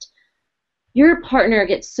 Just your partner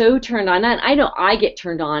gets so turned on, and I know I get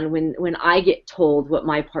turned on when I get told what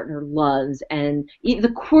my partner loves, and the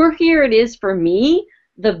quirkier it is for me,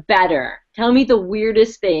 the better. Tell me the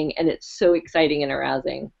weirdest thing, and it's so exciting and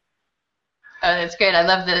arousing. Oh, that's great. I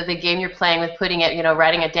love the game you're playing with putting it,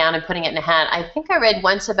 writing it down and putting it in a hat. I think I read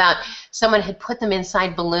once about someone had put them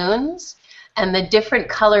inside balloons, and the different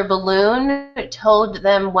color balloon told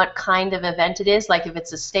them what kind of event it is, like if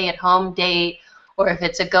it's a stay-at-home date, or if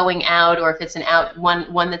it's a going out, or if it's an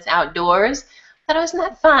one that's outdoors. I thought, wasn't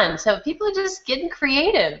that fun? So people are just getting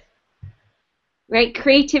creative. Right?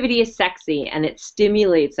 Creativity is sexy, and it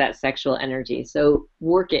stimulates that sexual energy. So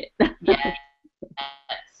work it. Yes.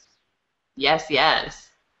 Yes, yes.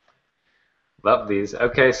 Love these.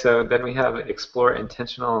 Okay, so then we have explore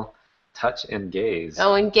intentional touch and gaze.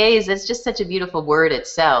 Oh, and gaze, it's just such a beautiful word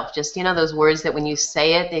itself. Just, those words that when you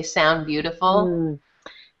say it, they sound beautiful. Mm.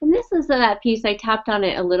 And this is that piece, I tapped on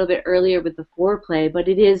it a little bit earlier with the foreplay, but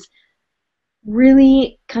it is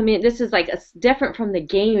really this is like different from the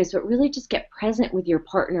games, but really just get present with your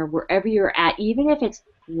partner wherever you're at, even if it's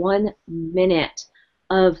 1 minute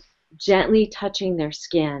of gently touching their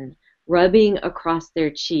skin, rubbing across their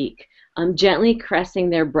cheek, gently caressing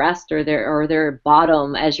their breast or their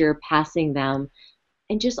bottom as you're passing them,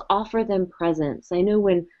 and just offer them presence. I know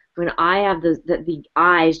when I have the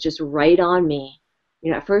eyes just right on me,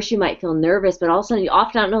 at first you might feel nervous, but all of a sudden, you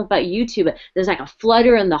often, I don't know about you two, but there's like a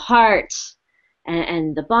flutter in the heart,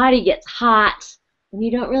 and the body gets hot, and you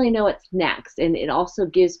don't really know what's next. And it also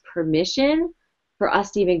gives permission for us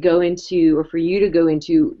to even go into, or for you to go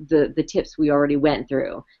into the tips we already went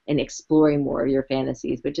through and exploring more of your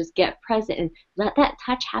fantasies. But just get present and let that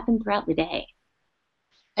touch happen throughout the day.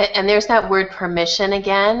 And there's that word permission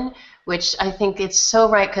again, which I think it's so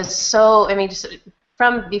right, because just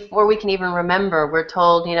from before we can even remember, we're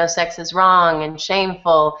told, sex is wrong and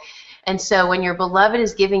shameful. And so when your beloved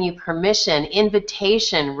is giving you permission,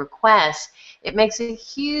 invitation, request, it makes a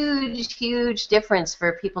huge, huge difference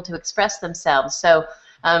for people to express themselves. So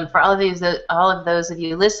for all of those of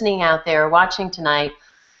you listening out there, watching tonight,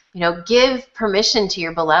 give permission to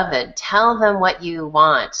your beloved. Tell them what you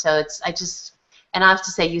want. So and I have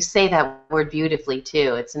to say, you say that word beautifully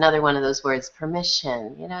too. It's another one of those words,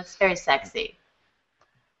 permission. It's very sexy.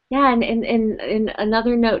 Yeah, and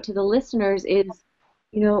another note to the listeners is,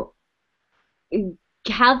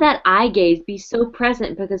 have that eye gaze, be so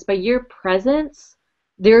present, because by your presence,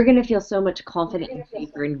 they're going to feel so much confident and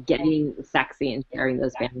safer in getting sexy and sharing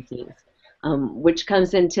those fantasies, which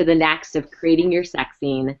comes into the next of creating your sex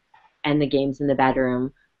scene and the games in the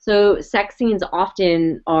bedroom. So sex scenes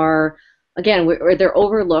often are, again, or they're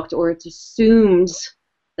overlooked, or it's assumed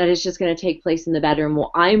that it's just going to take place in the bedroom.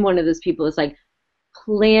 Well, I'm one of those people that's like,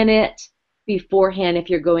 plan it beforehand if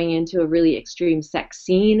you're going into a really extreme sex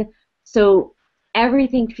scene, so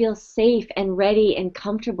everything feels safe and ready and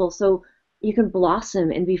comfortable, so you can blossom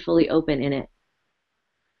and be fully open in it.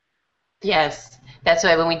 Yes, that's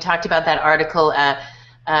why when we talked about that article,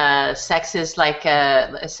 sex is like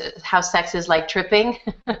how sex is like tripping,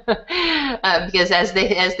 because as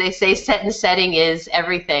they say, set and setting is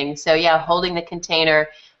everything. So yeah, holding the container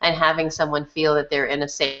and having someone feel that they're in a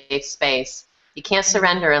safe space. You can't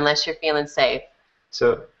surrender unless you're feeling safe.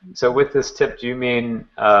 So with this tip, do you mean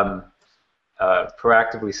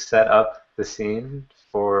proactively set up the scene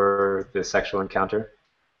for the sexual encounter?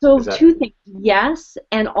 So two things, yes,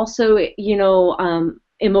 and also,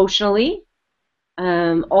 emotionally.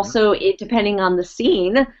 Also, depending on the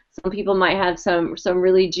scene, some people might have some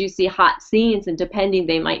really juicy, hot scenes, and depending,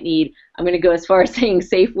 they might need, I'm going to go as far as saying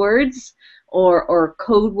safe words or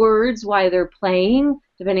code words while they're playing,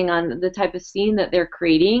 depending on the type of scene that they're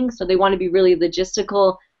creating. So they want to be really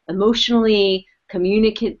logistical, emotionally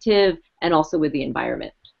communicative, and also with the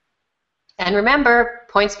environment. And remember,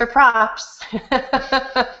 points for props. Yes,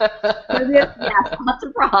 lots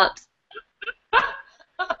of props.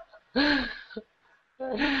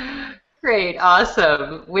 Great,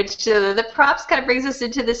 awesome. Which the props kind of brings us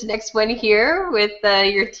into this next one here with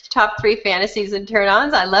your top 3 fantasies and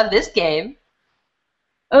turn-ons. I love this game.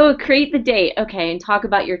 Oh, create the date. Okay, and talk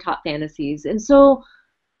about your top fantasies. And so,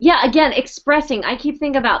 yeah, again, expressing. I keep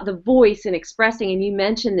thinking about the voice and expressing, and you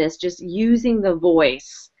mentioned this, just using the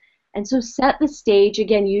voice. And so set the stage.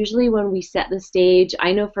 Again, usually when we set the stage,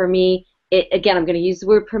 I know for me, again, I'm going to use the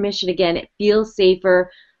word permission again. It feels safer.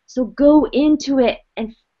 So go into it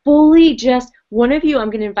and fully just, one of you I'm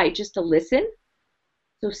going to invite just to listen.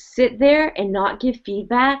 So sit there and not give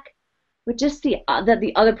feedback, but just that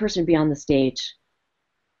the other person be on the stage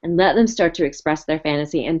and let them start to express their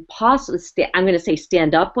fantasy and possibly, I'm going to say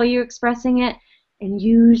stand up while you're expressing it and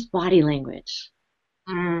use body language.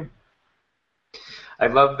 Mm. I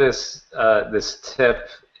love this tip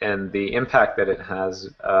and the impact that it has.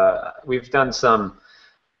 We've done some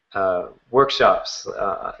workshops,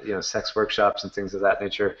 sex workshops and things of that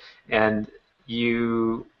nature, and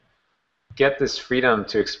you get this freedom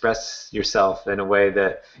to express yourself in a way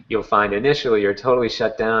that you'll find initially you're totally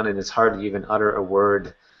shut down and it's hard to even utter a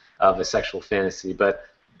word of a sexual fantasy. But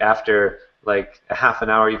after like a half an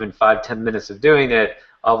hour, even 5-10 minutes of doing it,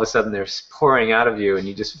 all of a sudden they're pouring out of you and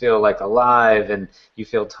you just feel like alive and you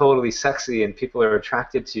feel totally sexy and people are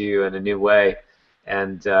attracted to you in a new way.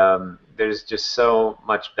 And there's just so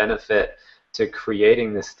much benefit to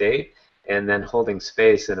creating the state and then holding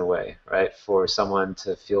space in a way, right, for someone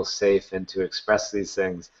to feel safe and to express these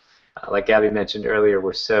things. Like Gabby mentioned earlier,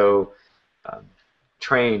 we're so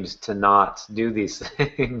trained to not do these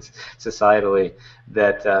things societally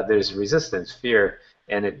that there's resistance, fear,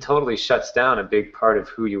 and it totally shuts down a big part of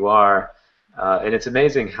who you are. And it's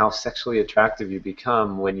amazing how sexually attractive you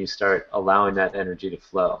become when you start allowing that energy to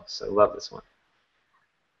flow. So I love this one.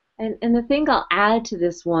 And the thing I'll add to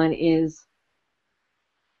this one is,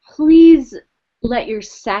 please let your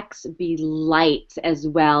sex be light as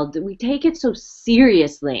well. We take it so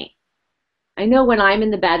seriously. I know when I'm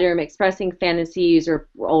in the bedroom expressing fantasies or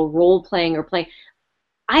role playing or playing,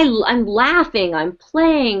 I'm laughing, I'm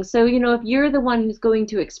playing. So, if you're the one who's going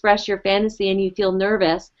to express your fantasy and you feel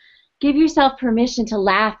nervous, give yourself permission to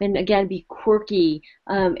laugh and, again, be quirky.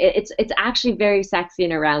 It's actually very sexy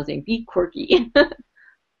and arousing. Be quirky.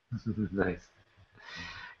 Nice.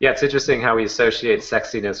 Yeah, it's interesting how we associate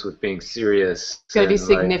sexiness with being serious. It's got to be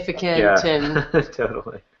significant. Yeah, and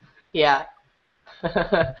totally. yeah.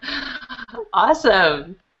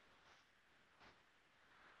 Awesome.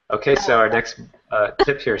 Okay, so our next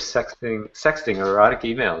tip here is sexting erotic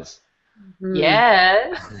emails.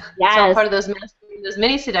 Yes. Yes. It's all part of those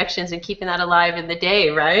mini seductions and keeping that alive in the day,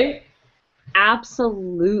 right?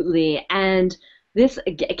 Absolutely. And this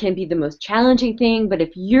can be the most challenging thing, but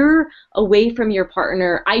if you're away from your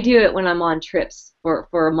partner, I do it when I'm on trips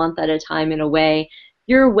for a month at a time in a way.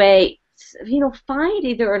 You're away, find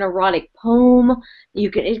either an erotic poem.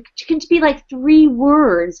 It can be like 3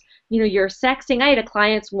 words. You're sexting. I had a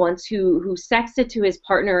client once who sexted to his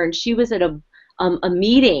partner, and she was at a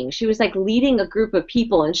meeting. She was like leading a group of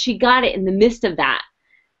people, and she got it in the midst of that.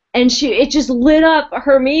 And it just lit up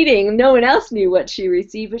her meeting. No one else knew what she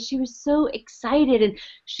received, but she was so excited, and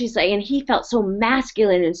she's like, and he felt so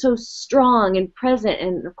masculine and so strong and present,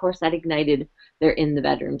 and of course that ignited their in the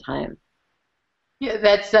bedroom time. Yeah,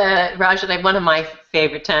 that's Raj, one of my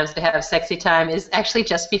favorite times to have sexy time is actually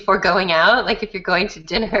just before going out. Like if you're going to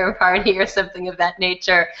dinner or party or something of that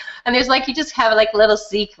nature, and there's you just have a little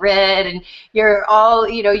secret, and you're all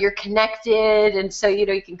you're connected, and so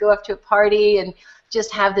you can go up to a party and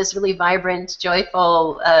just have this really vibrant,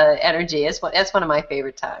 joyful energy. That's one of my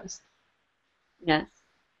favorite times. Yes.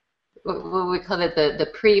 What we call it, the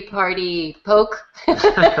pre-party poke.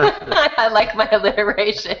 I like my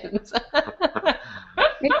alliterations.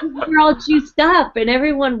 We're all juiced up, and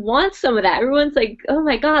everyone wants some of that. Everyone's like, "Oh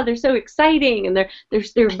my God, they're so exciting, and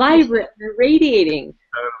they're vibrant, they're radiating."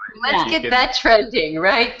 Let's get that trending,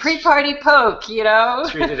 right? Pre-party poke, Treat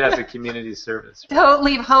it as a community service. Right? Don't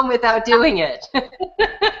leave home without doing it.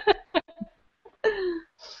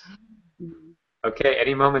 Okay,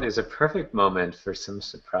 any moment is a perfect moment for some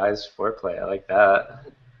surprise foreplay. I like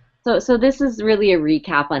that. So this is really a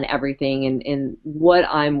recap on everything, and what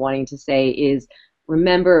I'm wanting to say is,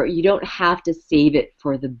 remember, you don't have to save it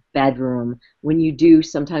for the bedroom. When you do,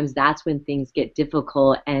 sometimes that's when things get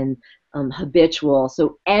difficult and habitual.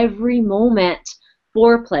 So every moment,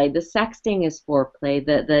 foreplay, the sexting is foreplay,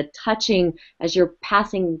 the touching as you're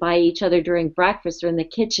passing by each other during breakfast or in the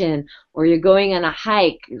kitchen, or you're going on a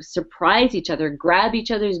hike, surprise each other, grab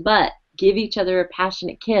each other's butt, give each other a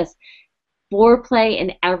passionate kiss. Foreplay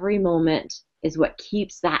in every moment is what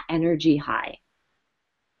keeps that energy high.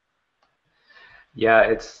 Yeah,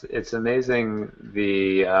 it's amazing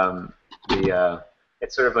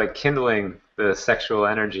it's sort of like kindling the sexual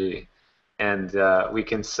energy, and we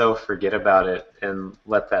can so forget about it and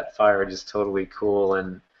let that fire just totally cool.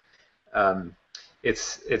 And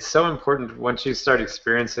it's so important once you start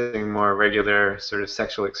experiencing more regular sort of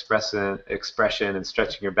sexual expression and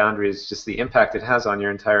stretching your boundaries, just the impact it has on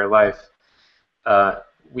your entire life.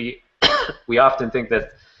 We we often think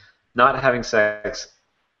that not having sex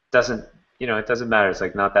doesn't it doesn't matter. It's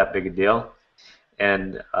not that big a deal.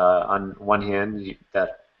 And on one hand,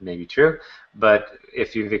 that may be true, but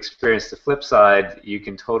if you've experienced the flip side, you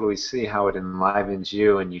can totally see how it enlivens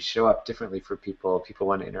you, and you show up differently for people. People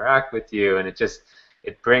want to interact with you, and it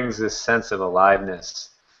brings this sense of aliveness.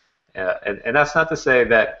 And that's not to say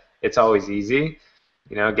that it's always easy.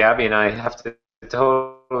 You know, Gabby and I have to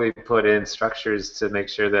totally put in structures to make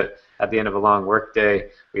sure that at the end of a long workday,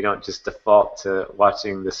 we don't just default to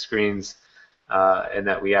watching the screens, and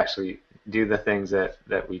that we actually do the things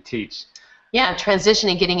that we teach. Yeah,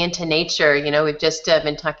 transitioning, getting into nature. You know, we've just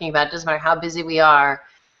been talking about it doesn't matter how busy we are.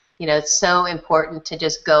 You know, it's so important to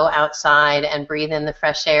just go outside and breathe in the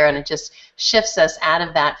fresh air, and it just shifts us out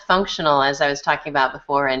of that functional, as I was talking about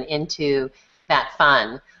before, and into that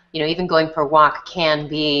fun. You know, even going for a walk can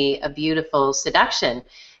be a beautiful seduction,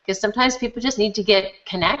 because sometimes people just need to get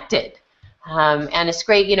connected. And it's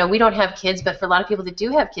great, you know, we don't have kids, but for a lot of people that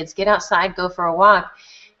do have kids, get outside, go for a walk,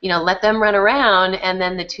 you know, let them run around, and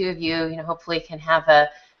then the two of you, you know, hopefully can have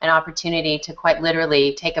an opportunity to quite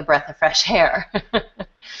literally take a breath of fresh air.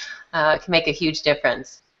 It can make a huge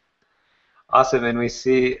difference. Awesome, and we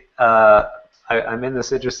see I'm in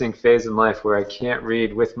this interesting phase in life where I can't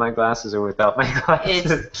read with my glasses or without my glasses.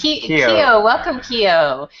 It's Keo. Welcome,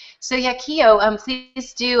 Keo. So yeah, Keo,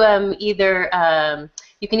 please do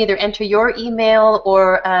you can either enter your email,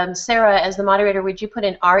 or Sarah, as the moderator, would you put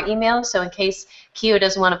in our email? So in case Keo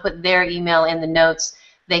doesn't want to put their email in the notes,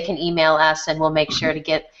 they can email us, and we'll make sure to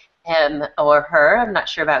get him or her, I'm not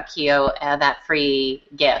sure about Keo, that free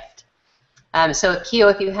gift. So Keo,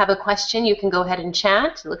 if you have a question, you can go ahead and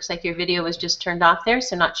chat. It looks like your video was just turned off there,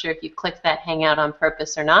 so not sure if you clicked that Hangout on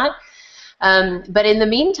purpose or not. But in the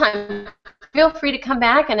meantime, feel free to come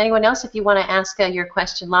back, and anyone else, if you want to ask your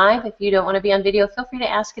question live, if you don't want to be on video, feel free to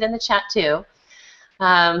ask it in the chat too.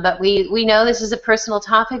 But we know this is a personal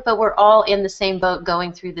topic, but we're all in the same boat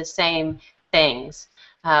going through the same things.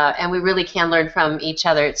 And we really can learn from each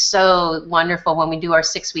other. It's so wonderful when we do our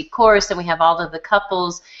 6-week course and we have all of the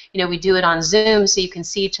couples. You know, we do it on Zoom so you can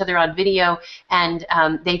see each other on video, and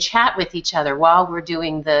they chat with each other while we're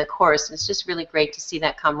doing the course. It's just really great to see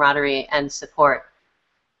that camaraderie and support.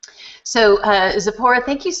 So Zipporah,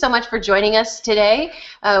 thank you so much for joining us today.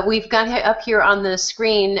 We've got up here on the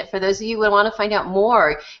screen, for those of you who want to find out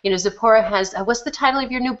more, you know, Zipporah has, what's the title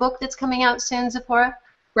of your new book that's coming out soon, Zipporah?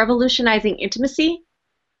 Revolutionizing Intimacy.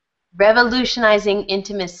 Revolutionizing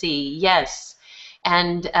Intimacy, yes.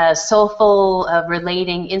 And Soulful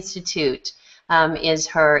Relating Institute is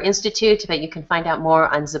her institute, but you can find out more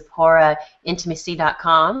on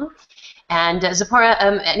ZipporahIntimacy.com. And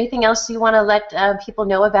Zipporah, anything else you want to let people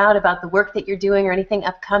know about the work that you're doing, or anything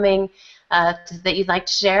upcoming that you'd like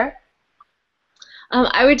to share?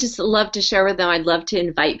 I would just love to share with them. I'd love to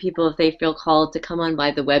invite people, if they feel called, to come on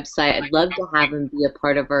by the website. I'd love to have them be a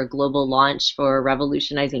part of our global launch for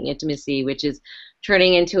Revolutionizing Intimacy, which is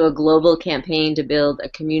turning into a global campaign to build a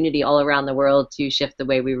community all around the world to shift the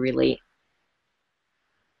way we relate.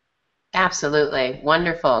 Absolutely.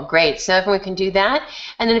 Wonderful. Great. So everyone can do that.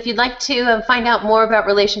 And then if you'd like to find out more about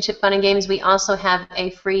Relationship Fun and Games, we also have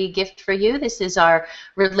a free gift for you. This is our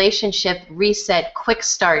Relationship Reset Quick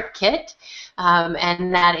Start Kit.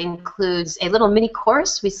 And that includes a little mini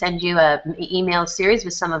course. We send you an email series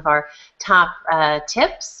with some of our top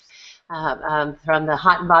tips from the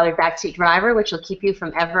hot and bothered backseat driver, which will keep you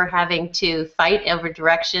from ever having to fight over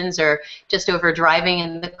directions or just over driving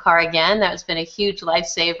in the car again. That's been a huge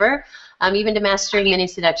lifesaver. Even to mastering mini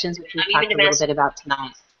seductions, which we talked a little bit about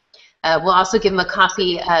tonight. We'll also give them a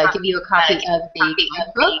copy, give you a copy of the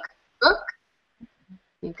book.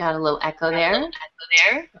 You've got a little echo there.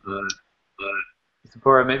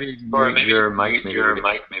 Zipporah, maybe your mic, maybe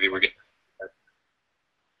we're getting.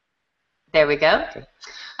 There we go. Okay.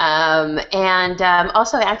 And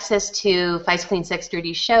also access to Fights Clean Sex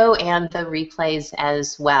Dirty Show and the replays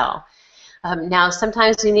as well. Now,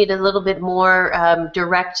 sometimes we need a little bit more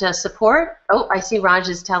direct support. Oh, I see Raj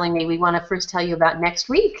is telling me we want to first tell you about next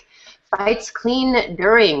week. Fights Clean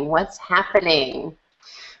During. What's happening?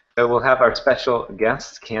 So we'll have our special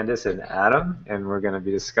guests, Candace and Adam, and we're going to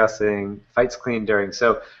be discussing Fights Clean During.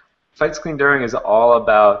 So Fights Clean During is all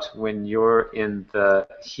about when you're in the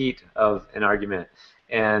heat of an argument.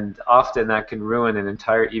 And often that can ruin an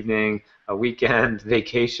entire evening, a weekend,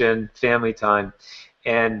 vacation, family time.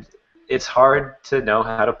 And it's hard to know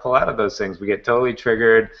how to pull out of those things. We get totally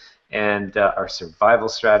triggered, and our survival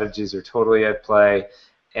strategies are totally at play.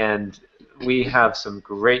 And we have some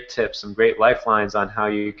great tips, some great lifelines on how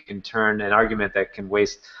you can turn an argument that can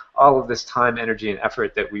waste all of this time, energy, and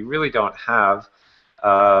effort that we really don't have,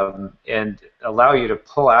 and allow you to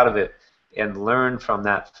pull out of it and learn from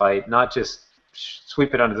that fight, not just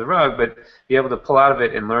sweep it under the rug, but be able to pull out of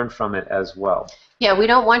it and learn from it as well. Yeah, we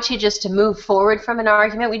don't want you just to move forward from an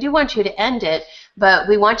argument. We do want you to end it, but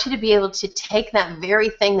we want you to be able to take that very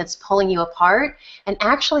thing that's pulling you apart and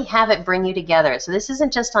actually have it bring you together. So this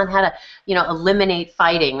isn't just on how to, eliminate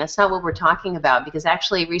fighting. That's not what we're talking about, because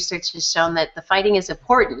actually research has shown that the fighting is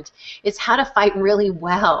important. It's how to fight really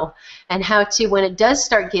well, and how to, when it does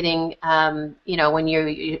start getting, when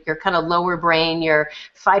your kind of lower brain, your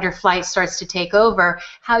fight or flight starts to take over,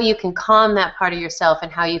 how you can calm that part of yourself,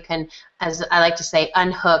 and how you can, as I like to say,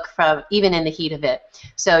 unhook from even in the heat of it.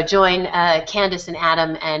 So join Candace and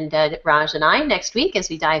Adam and Raj and I next week as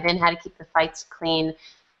we dive in how to keep the fights clean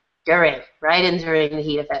during the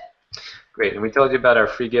heat of it. Great, and we told you about our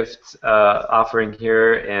free gift offering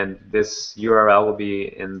here, and this URL will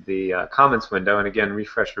be in the comments window, and again,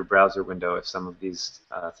 refresh your browser window if some of these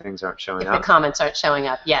things aren't showing up. If the comments aren't showing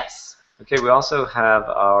up, yes. Okay, we also have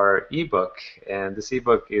our ebook, and this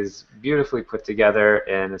ebook is beautifully put together,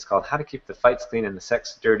 and it's called How to Keep the Fights Clean and the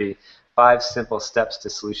Sex Dirty, 5 Simple Steps to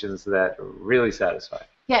Solutions That Really Satisfy.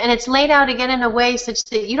 Yeah, and it's laid out again in a way such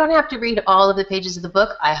that you don't have to read all of the pages of the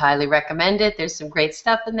book. I highly recommend it. There's some great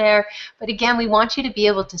stuff in there. But again, we want you to be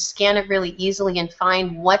able to scan it really easily and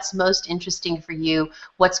find what's most interesting for you,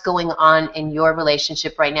 what's going on in your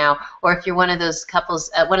relationship right now. Or if you're one of those couples,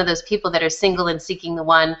 one of those people that are single and seeking the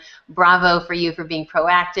one, bravo for you for being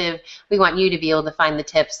proactive. We want you to be able to find the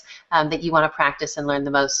tips that you want to practice and learn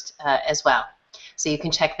the most as well. So you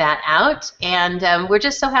can check that out, and we're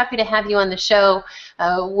just so happy to have you on the show.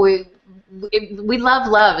 We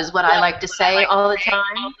love is what I like to say all the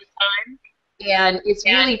time, and it's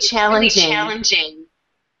really challenging.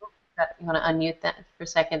 You want to unmute that for a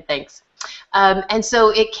second? Thanks. And so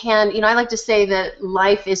it can, I like to say that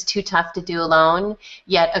life is too tough to do alone,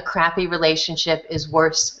 yet a crappy relationship is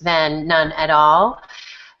worse than none at all.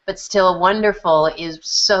 But still wonderful is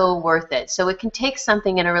so worth it. So it can take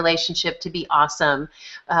something in a relationship to be awesome.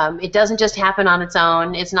 It doesn't just happen on its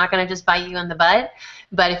own. It's not going to just bite you in the butt.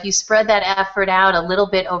 But if you spread that effort out a little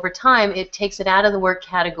bit over time, it takes it out of the work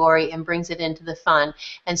category and brings it into the fun.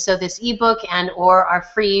 And so this ebook and or our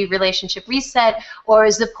free relationship reset or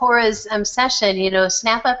Zipporah's session,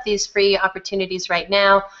 snap up these free opportunities right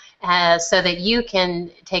now. So that you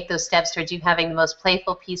can take those steps towards you having the most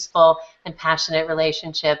playful, peaceful, and passionate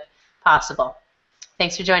relationship possible.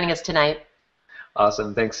 Thanks for joining us tonight.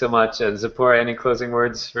 Awesome. Thanks so much. Zipporah, any closing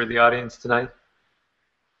words for the audience tonight?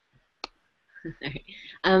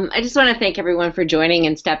 I just want to thank everyone for joining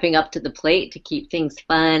and stepping up to the plate to keep things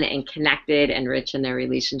fun and connected and rich in their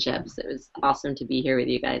relationships. It was awesome to be here with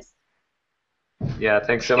you guys. Yeah,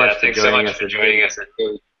 thanks so much for joining us.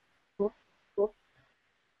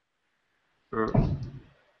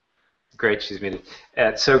 Great, she's muted.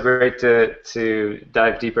 It's so great to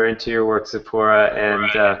dive deeper into your work, Zipporah, and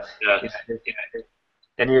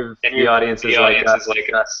any of the audiences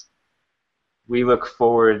like us, we look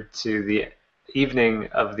forward to the evening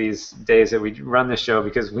of these days that we run the show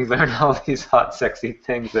because we learn all these hot, sexy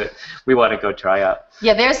things that we want to go try out.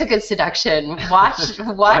 Yeah, there's a good seduction.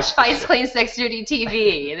 Watch Fights Clean Sex Dirty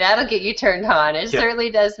TV. That'll get you turned on. It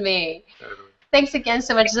certainly does me. Totally. Thanks again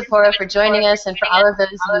so much, Zipporah, for joining us, and for all of those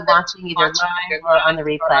of you watching either live or on the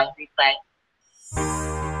replay.